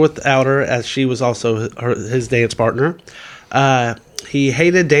over without her, as she was also his dance partner. He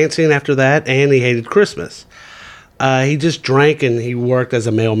hated dancing after that, and he hated Christmas. He just drank, and he worked as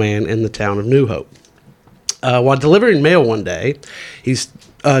a mailman in the town of New Hope. While delivering mail one day, he's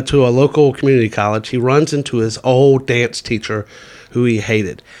to a local community college. He runs into his old dance teacher, who he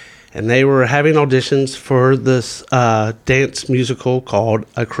hated, and they were having auditions for this dance musical called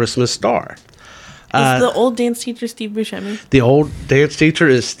A Christmas Star. Is the old dance teacher Steve Buscemi? The old dance teacher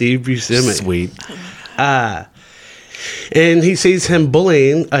is Steve Buscemi. Sweet. And he sees him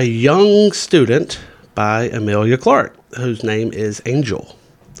bullying a young student by Amelia Clark, whose name is Angel.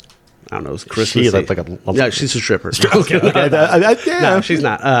 I don't know, it's Christmas. She looked like a... Yeah, she's a stripper. Okay. Yeah. No, she's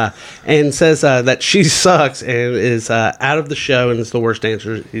not. And says that she sucks and is out of the show and is the worst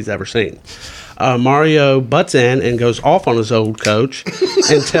dancer he's ever seen. Mario butts in and goes off on his old coach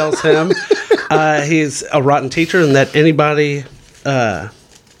and tells him he's a rotten teacher and that anybody's a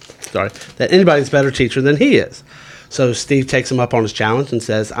better teacher than he is. So Steve takes him up on his challenge and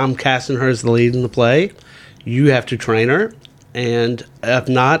says, I'm casting her as the lead in the play. You have to train her. And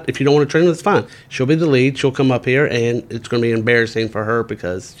if you don't want to train her, that's fine. She'll be the lead. She'll come up here, and it's going to be embarrassing for her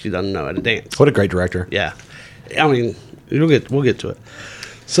because she doesn't know how to dance. What a great director. Yeah. I mean, we'll get to it.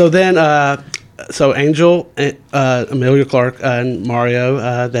 So then, Angel, Amelia Clark, and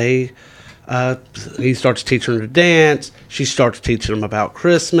Mario, he starts teaching her to dance. She starts teaching him about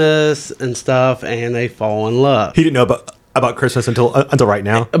Christmas and stuff, and they fall in love. He didn't know about Christmas until right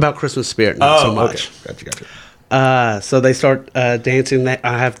now. About Christmas spirit, not so much. Okay. Gotcha. So they start dancing.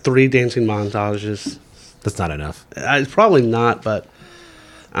 I have 3 dancing montages. That's not enough. It's probably not, but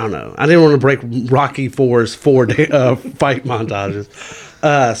I don't know. I didn't want to break Rocky IV's 4 fight montages.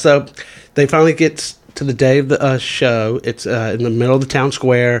 So they finally get to the day of the show. It's in the middle of the town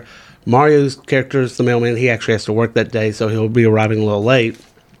square. Mario's character is the mailman. He actually has to work that day, so he'll be arriving a little late.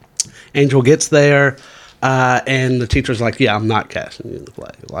 Angel gets there. And the teacher's like, "Yeah, I'm not casting you in the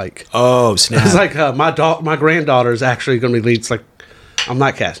play." Like, oh snap! It's like my granddaughter is actually going to be lead. It's like, I'm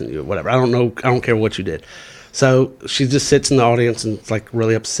not casting you. Whatever. I don't know. I don't care what you did. So she just sits in the audience and is like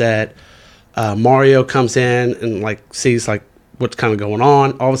really upset. Mario comes in and like sees like what's kind of going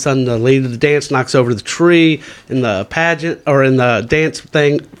on. All of a sudden, the lead of the dance knocks over the tree in the pageant or in the dance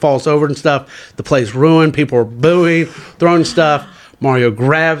thing, falls over and stuff. The play's ruined. People are booing, throwing stuff. Mario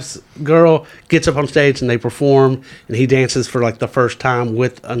grabs girl, gets up on stage, and they perform. And he dances for like the first time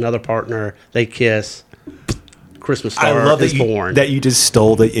with another partner. They kiss. Christmas Star I love is born. that you just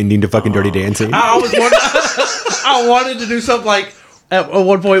stole the ending to fucking Dirty Dancing. I always wanted. I wanted to do something like at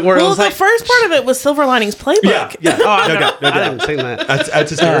one point where it Well, was the like, first part of it was Silver Linings Playbook. Yeah. oh, I, No know. doubt, no I doubt. haven't seen that. That's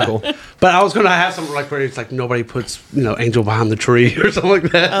hysterical. But I was going to have something like where it's like nobody puts Angel behind the tree or something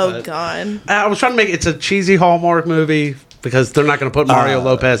like that. Oh, But God. I was trying to make it's a cheesy Hallmark movie because they're not going to put Mario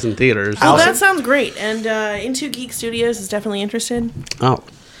Lopez in theaters. Well, that sounds great. And Into Geek Studios is definitely interested. Oh,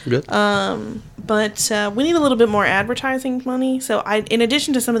 good. But we need a little bit more advertising money. So in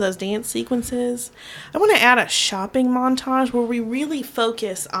addition to some of those dance sequences, I want to add a shopping montage where we really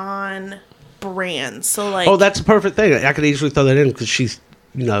focus on brands. So like, Oh, that's a perfect thing. I could easily throw that in because she's,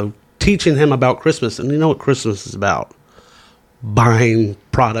 teaching him about Christmas. And you know what Christmas is about? Buying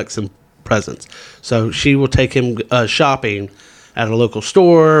products and presents. So she will take him shopping at a local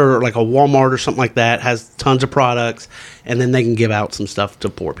store or like a Walmart or something like that, has tons of products, and then they can give out some stuff to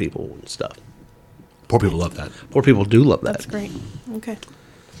poor people and stuff. Poor people love that. Poor people do love that. that's great. Okay.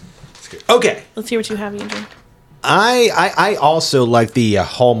 Okay. Let's hear what you have, Andrew. I also like the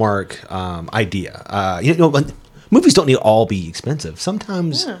Hallmark idea. Movies don't need to all be expensive.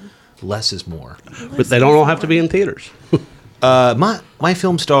 Sometimes less is more. But they don't all have to be in theaters. My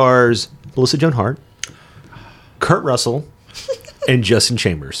film stars Melissa Joan Hart, Kurt Russell, and Justin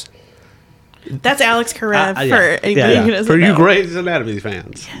Chambers. That's Alex Karev Yeah. for anybody who doesn't For you know. Grey's Anatomy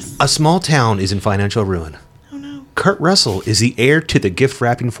fans. A small town is in financial ruin. Oh, no. Kurt Russell is the heir to the gift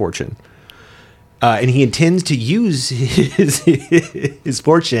wrapping fortune. And he intends to use his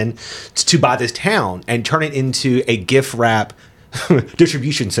fortune to buy this town and turn it into a gift wrap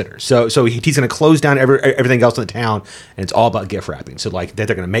distribution center. So he's going to close down everything else in the town, and it's all about gift wrapping. So like they're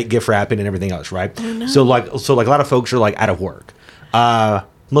going to make gift wrapping and everything else, right? Oh, no. So like a lot of folks are like out of work.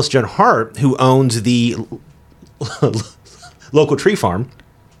 Melissa Joan Hart, who owns the local tree farm,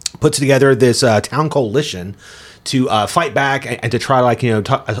 puts together this town coalition to fight back and to try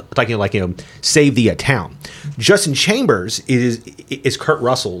save the town. Justin Chambers is Kurt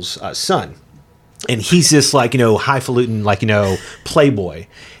Russell's son. And he's this highfalutin playboy,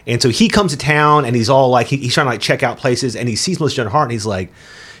 and so he comes to town and he's all like he's trying to check out places, and he sees Melissa Joan Hart and he's like,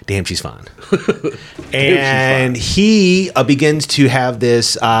 "Damn, she's fine." And he begins to have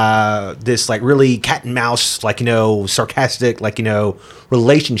this really cat and mouse sarcastic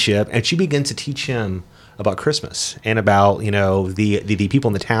relationship, and she begins to teach him about Christmas and about the people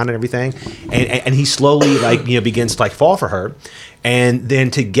in the town and everything, and he slowly begins to fall for her. And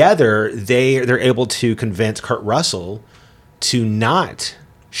then together they're able to convince Kurt Russell to not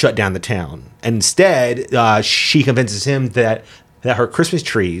shut down the town. And instead, she convinces him that her Christmas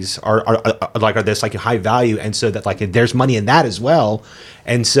trees are this high value, and so that there's money in that as well.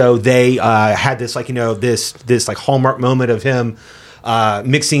 And so they had this this hallmark moment of him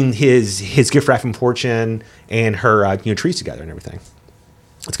mixing his gift wrapping fortune and her trees together and everything.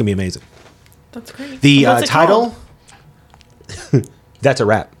 It's gonna be amazing. That's great. The title. That's a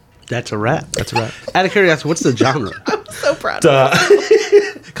wrap. That's a wrap. That's a wrap. Out of curiosity, what's the genre? I'm so proud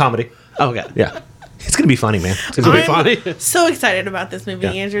of Comedy. Okay. Yeah. It's going to be funny, man. It's going to be I'm funny. so excited about this movie,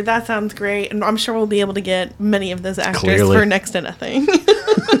 Yeah. Andrew. That sounds great. And I'm sure we'll be able to get many of those actors Clearly. for next to nothing.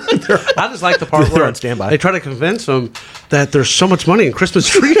 I just like the part They're where on standby. they try to convince them that there's so much money in Christmas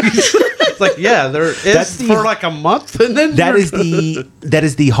trees. It's like, yeah, there is That's the- for like a month, and then That you're-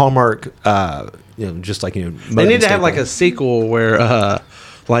 is the hallmark, just They need to have like a sequel where,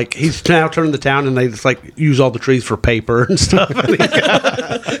 like he's now turning the town, and they just use all the trees for paper and stuff.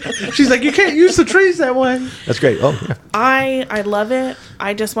 She's like, you can't use the trees that way. That's great. Oh, yeah. I love it.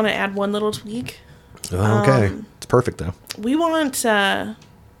 I just want to add one little tweak. Okay. It's perfect, though. We want, I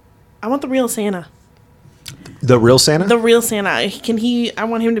want the real Santa. The real Santa? The real Santa. I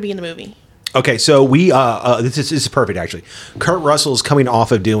want him to be in the movie. Okay, so we this is perfect actually. Kurt Russell's coming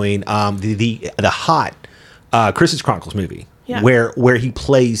off of doing the hot Christmas Chronicles movie, Yeah. where he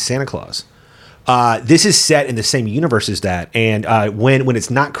plays Santa Claus. This is set in the same universe as that, and when it's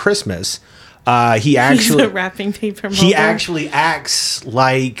not Christmas, he actually He's a wrapping paper molder. he actually acts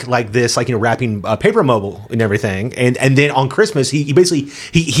like this, wrapping paper mobile and everything, and then on Christmas he basically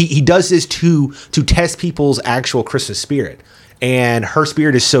he does this to test people's actual Christmas spirit. And her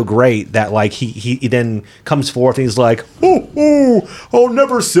spirit is so great that he then comes forth and he's like, oh, I'll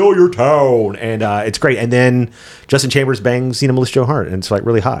never sell your town, and it's great. And then Justin Chambers bangs Melissa Joan Hart, and it's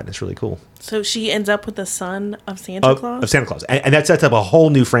really hot. It's really cool. So she ends up with the son of Santa Claus? Of Santa Claus, and that sets up a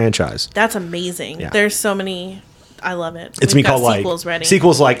whole new franchise. That's amazing. Yeah. There's so many. I love it. It's We've gonna be got called sequels ready.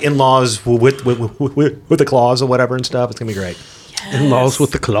 sequels like In-Laws with the claws or whatever and stuff. It's gonna be great. In-laws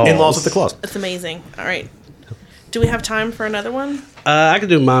with the claws. In-Laws with the claws. It's amazing. All right. Do we have time for another one? I can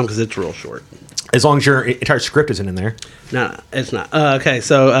do mine because it's real short. As long as your entire script isn't in there. No, it's not. Okay,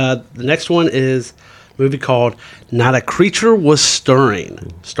 so the next one is a movie called Not a Creature Was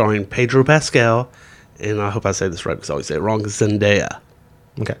Stirring, starring Pedro Pascal, and I hope I say this right because I always say it wrong, Zendaya.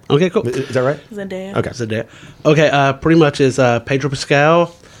 Okay. Okay, cool. Is that right? Zendaya. Okay. Zendaya. Okay, pretty much is Pedro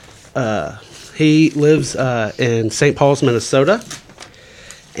Pascal. He lives in St. Paul's, Minnesota,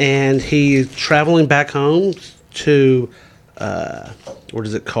 and he's traveling back home to what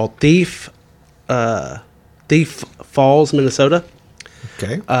is it called? Thief Falls, Minnesota.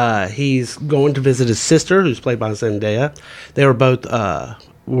 Okay. He's going to visit his sister, who's played by Zendaya. They were both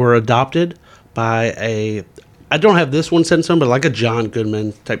were adopted by I don't have this one sentence on, but like a John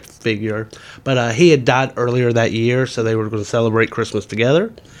Goodman type figure. But he had died earlier that year, so they were going to celebrate Christmas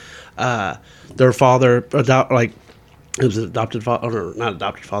together. Their father it was an adopted father, or not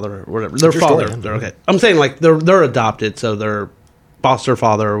adopted father, or whatever. Their It's your father. story, They're okay. I'm saying they're adopted, so they're foster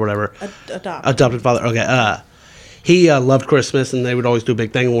father or whatever. Adopted father. Okay. He loved Christmas, and they would always do a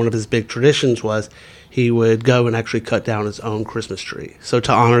big thing. And one of his big traditions was he would go and actually cut down his own Christmas tree. So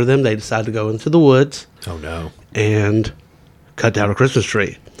to honor them, they decided to go into the woods Oh no. and cut down a Christmas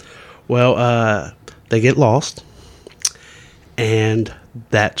tree. Well, they get lost, and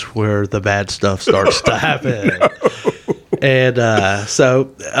that's where the bad stuff starts to happen. And so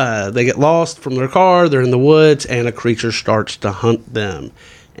they get lost from their car. They're in the woods, and a creature starts to hunt them.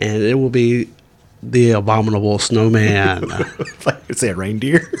 And it will be the abominable snowman. Like, say a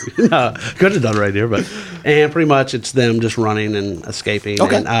reindeer. Could have done reindeer, but and pretty much it's them just running and escaping.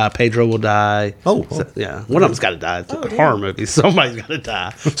 Okay. And Pedro will die. Oh. So, yeah. One of them's got to die. It's a damn. horror movie. Somebody's got to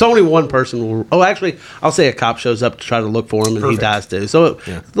die. So only one person will. Oh, actually, I'll say a cop shows up to try to look for him, and Perfect. he dies too. So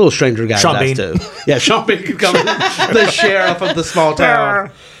Yeah. a little stranger guy Sean dies Bean. too. Yeah, Sean Bean could come in, the sheriff of the small town.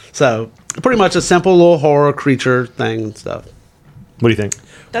 So pretty much a simple little horror creature thing and stuff. What do you think?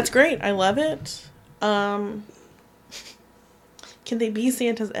 That's great. I love it. Can they be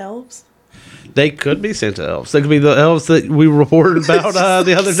Santa's elves? They could be Santa elves. They could be the elves that we reported about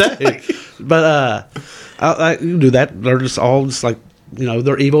the other day. But you do that. They're just all just like,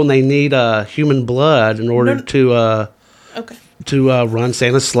 they're evil and they need human blood in order Okay. to run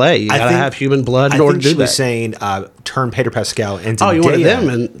Santa's sleigh. You gotta have human blood in order to do she that. was saying turn Pedro Pascal into Oh, you wanted Zendaya them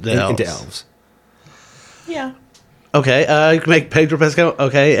into elves. elves. Yeah. Okay, you can make Pedro Pascal.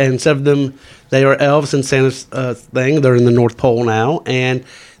 Okay, and instead of them, they are elves in Santa's thing. They're in the North Pole now, and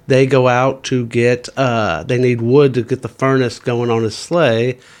they go out to get. They need wood to get the furnace going on his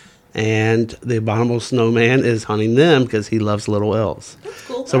sleigh, and the abominable snowman is hunting them because he loves little elves. That's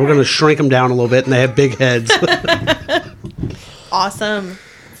cool. So we're going to shrink them down a little bit, and they have big heads. Awesome.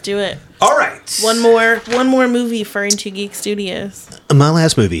 Let's do it. All right. One more movie for Into Geek Studios. My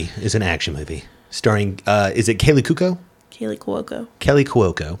last movie is an action movie starring, is it Kaylee Cuoco? Kaylee Cuoco. Kelly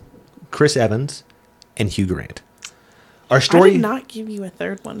Cuoco, Chris Evans, and Hugh Grant. Our I story. did not give you a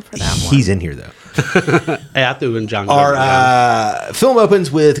third one for that one. He's in here though. Hey, I threw in John. Our film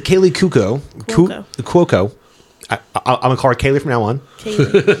opens with Kaylee Cuoco. Cuoco. I'm gonna call her Kaylee from now on.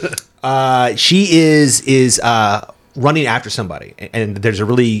 Kaylee. She is running after somebody, and there's a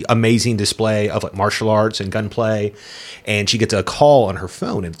really amazing display of like martial arts and gunplay, and she gets a call on her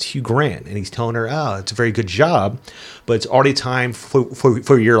phone, and it's Hugh Grant, and he's telling her, "Oh, it's a very good job, but it's already time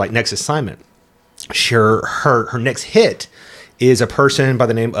for your like next assignment." Sure, her next hit is a person by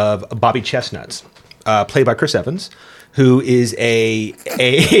the name of Bobby Chestnuts, played by Chris Evans, who is a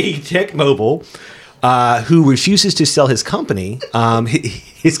tech mogul who refuses to sell his company.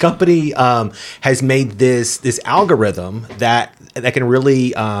 His company has made this algorithm that can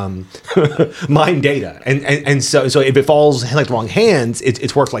really mine data, and so if it falls in like the wrong hands,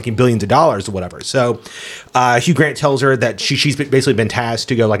 it's worth like in billions of dollars or whatever. So Hugh Grant tells her that she's basically been tasked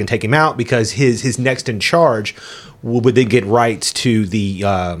to go like and take him out because his next in charge would then get rights to the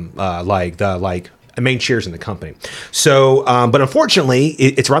main shares in the company. So, but unfortunately,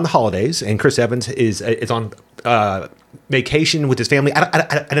 it's around the holidays, and Chris Evans is on vacation with his family.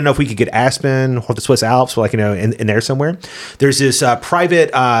 I don't know if we could get Aspen or the Swiss Alps, like in there somewhere. There's this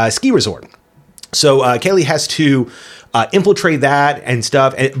private ski resort. So Kaylee has to infiltrate that and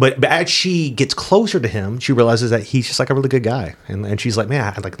stuff. But as she gets closer to him, she realizes that he's just like a really good guy, and she's like, man,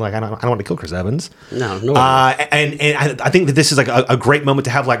 I don't want to kill Chris Evans. No. And I think that this is like a great moment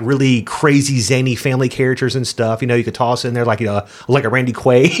to have like really crazy zany family characters and stuff. You could toss in there like a Randy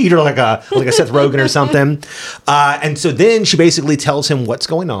Quaid or like a Seth Rogen or something. And so then she basically tells him what's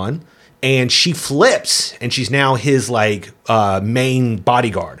going on. And she flips, and she's now his main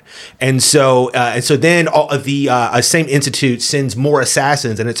bodyguard. And so then all of the same institute sends more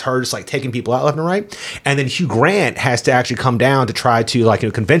assassins, and it's her just like taking people out left and right. And then Hugh Grant has to actually come down to try to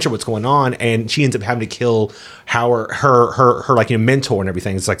convince her what's going on, and she ends up having to kill her mentor and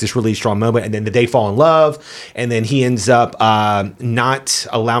everything. It's like this really strong moment, and then they fall in love, and then he ends up not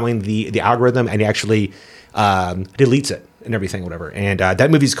allowing the algorithm, and he actually deletes it and everything, whatever. And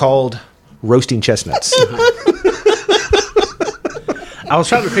that movie's called Roasting Chestnuts. I was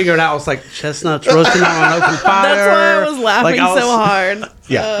trying to figure it out. I was like, chestnuts roasting on an open fire. That's why I was laughing so hard.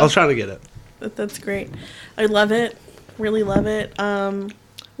 Yeah. I was trying to get it. That's great. I love it. Really love it. I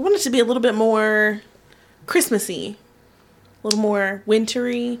want it to be a little bit more Christmassy, a little more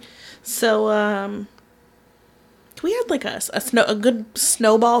wintry. So, can we have like a good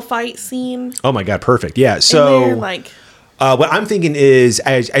snowball fight scene? Oh my god, perfect. Yeah. in So there? Like, what I'm thinking is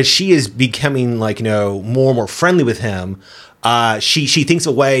as she is becoming more and more friendly with him, she thinks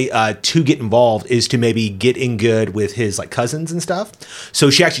a way to get involved is to maybe get in good with his cousins and stuff. So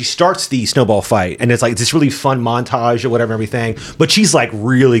she actually starts the snowball fight, and it's like this really fun montage or whatever, everything. But she's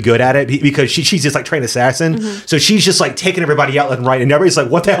really good at it because she's just trained assassin. Mm-hmm. So she's just taking everybody out left and right, and everybody's like,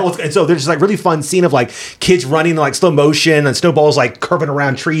 "What the hell?" And so there's really fun scene of kids running in slow motion and snowballs curving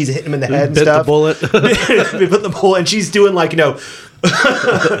around trees and hitting them in the head and stuff. The bullet. They put the bullet, and she's doing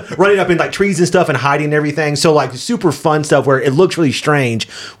running up in trees and stuff and hiding and everything. So super fun stuff where it looks really strange,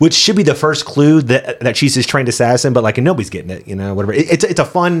 which should be the first clue that she's this trained assassin, but nobody's getting it, whatever. It's a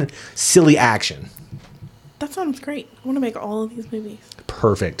fun, silly action. that sounds great. I want to make all of these movies.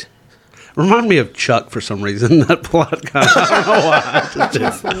 Perfect. Remind me of Chuck for some reason. That plot kind of, I don't know why.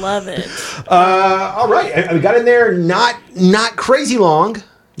 Just love it. All right, and we got in there not crazy long.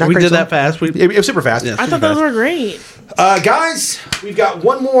 Not We crazy did that long. fast. It was super fast. Yeah. I thought those were great. Guys, we've got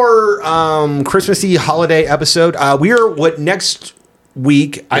one more Christmassy holiday episode. Next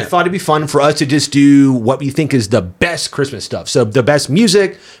week, I thought it'd be fun for us to just do what we think is the best Christmas stuff. So the best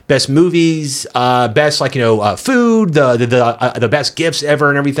music, best movies, best food, the best gifts ever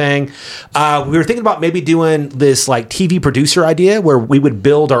and everything. We were thinking about maybe doing this like TV producer idea where we would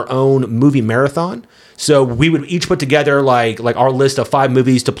build our own movie marathon. So we would each put together like our list of 5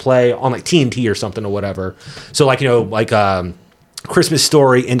 movies to play on like TNT or something or whatever. So Christmas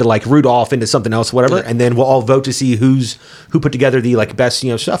Story into like Rudolph into something else, whatever, and then we'll all vote to see who put together the like best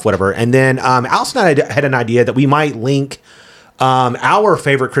stuff, whatever. And then Allison and I had an idea that we might link our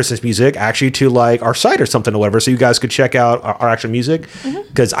favorite Christmas music actually to like our site or something or whatever, so you guys could check out our actual music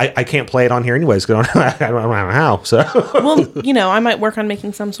because I can't play it on here anyways because I don't know how. So Well, I might work on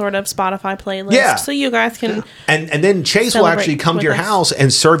making some sort of Spotify playlist so you guys can and then Chase will actually come to your with us. house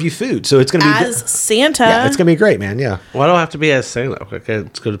and serve you food. So it's gonna be as Santa. yeah, it's gonna be great, man. Yeah, Why do I have to be as Santa? Okay,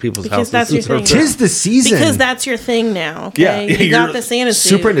 let's go to people's Because houses. that's your and serve thing. them. 'tis the season. because that's your thing now. Okay? yeah, You got you're the Santa suit.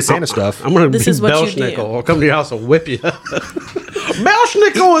 super into Santa stuff. I'm gonna This be is what you do. Belschnickel. I'll come to your house and whip you.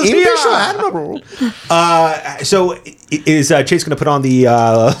 Belschnickel is here. English admirable. So is Chase going to put on the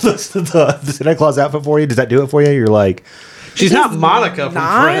Santa Claus outfit for you? Does that do it for you? You're like, She's not Monica from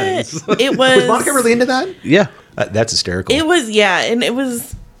Not. Friends. It was. was Monica really into that? Yeah. That's hysterical. It was, and it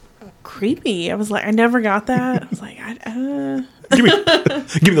was creepy. I was like, I never got that. I was like, give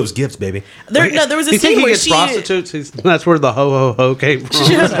me those gifts, baby. there was a You think scene he where gets prostitutes? That's where the ho ho ho came from.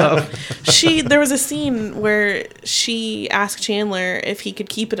 there was a scene where she asked Chandler if he could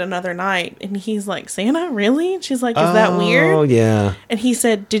keep it another night, and he's like, Santa, really? And she's like, is that Oh weird? yeah. And he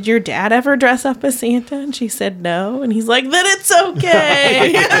said, did your dad ever dress up as Santa? And she said no. And he's like, then it's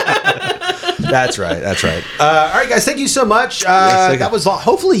okay. That's right. All right, guys. Thank you so much. thank That you. was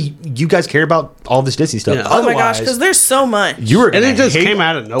hopefully you guys care about all this Disney stuff. Yeah. Oh my gosh, Otherwise, because there's so much. you were And gonna it just hate came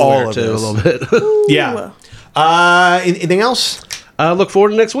out of all nowhere, of too, a this. little bit. Yeah. Anything else? Look forward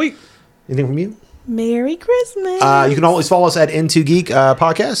to next week. Anything from you? Merry Christmas. You can always follow us at Into Geek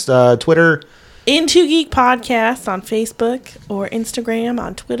Podcast, Twitter. Into Geek Podcast on Facebook or Instagram.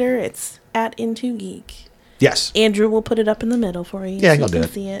 On Twitter, it's at Into Geek. Yes. Andrew will put it up in the middle for you. Yeah, so I'll you do can it.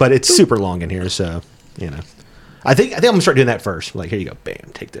 see it. But it's super long in here, so I think I'm gonna start doing that first. Like, here you go,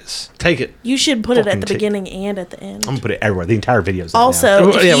 bam, take this. Take it. you should put it fucking at the take- beginning and at the end. I'm gonna put it everywhere. The entire video is there now. Also,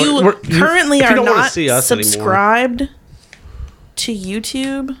 if Yeah, you we're- currently if you are don't wanna not see us anymore. subscribed to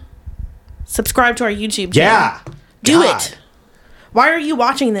YouTube, subscribe to our YouTube channel. Yeah. Do God. it. Why are you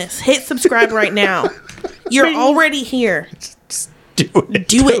watching this? Hit subscribe right now. You're already here. Do it.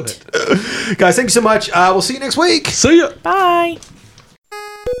 Do it. Guys, thank you so much. We'll see you next week. See ya. Bye.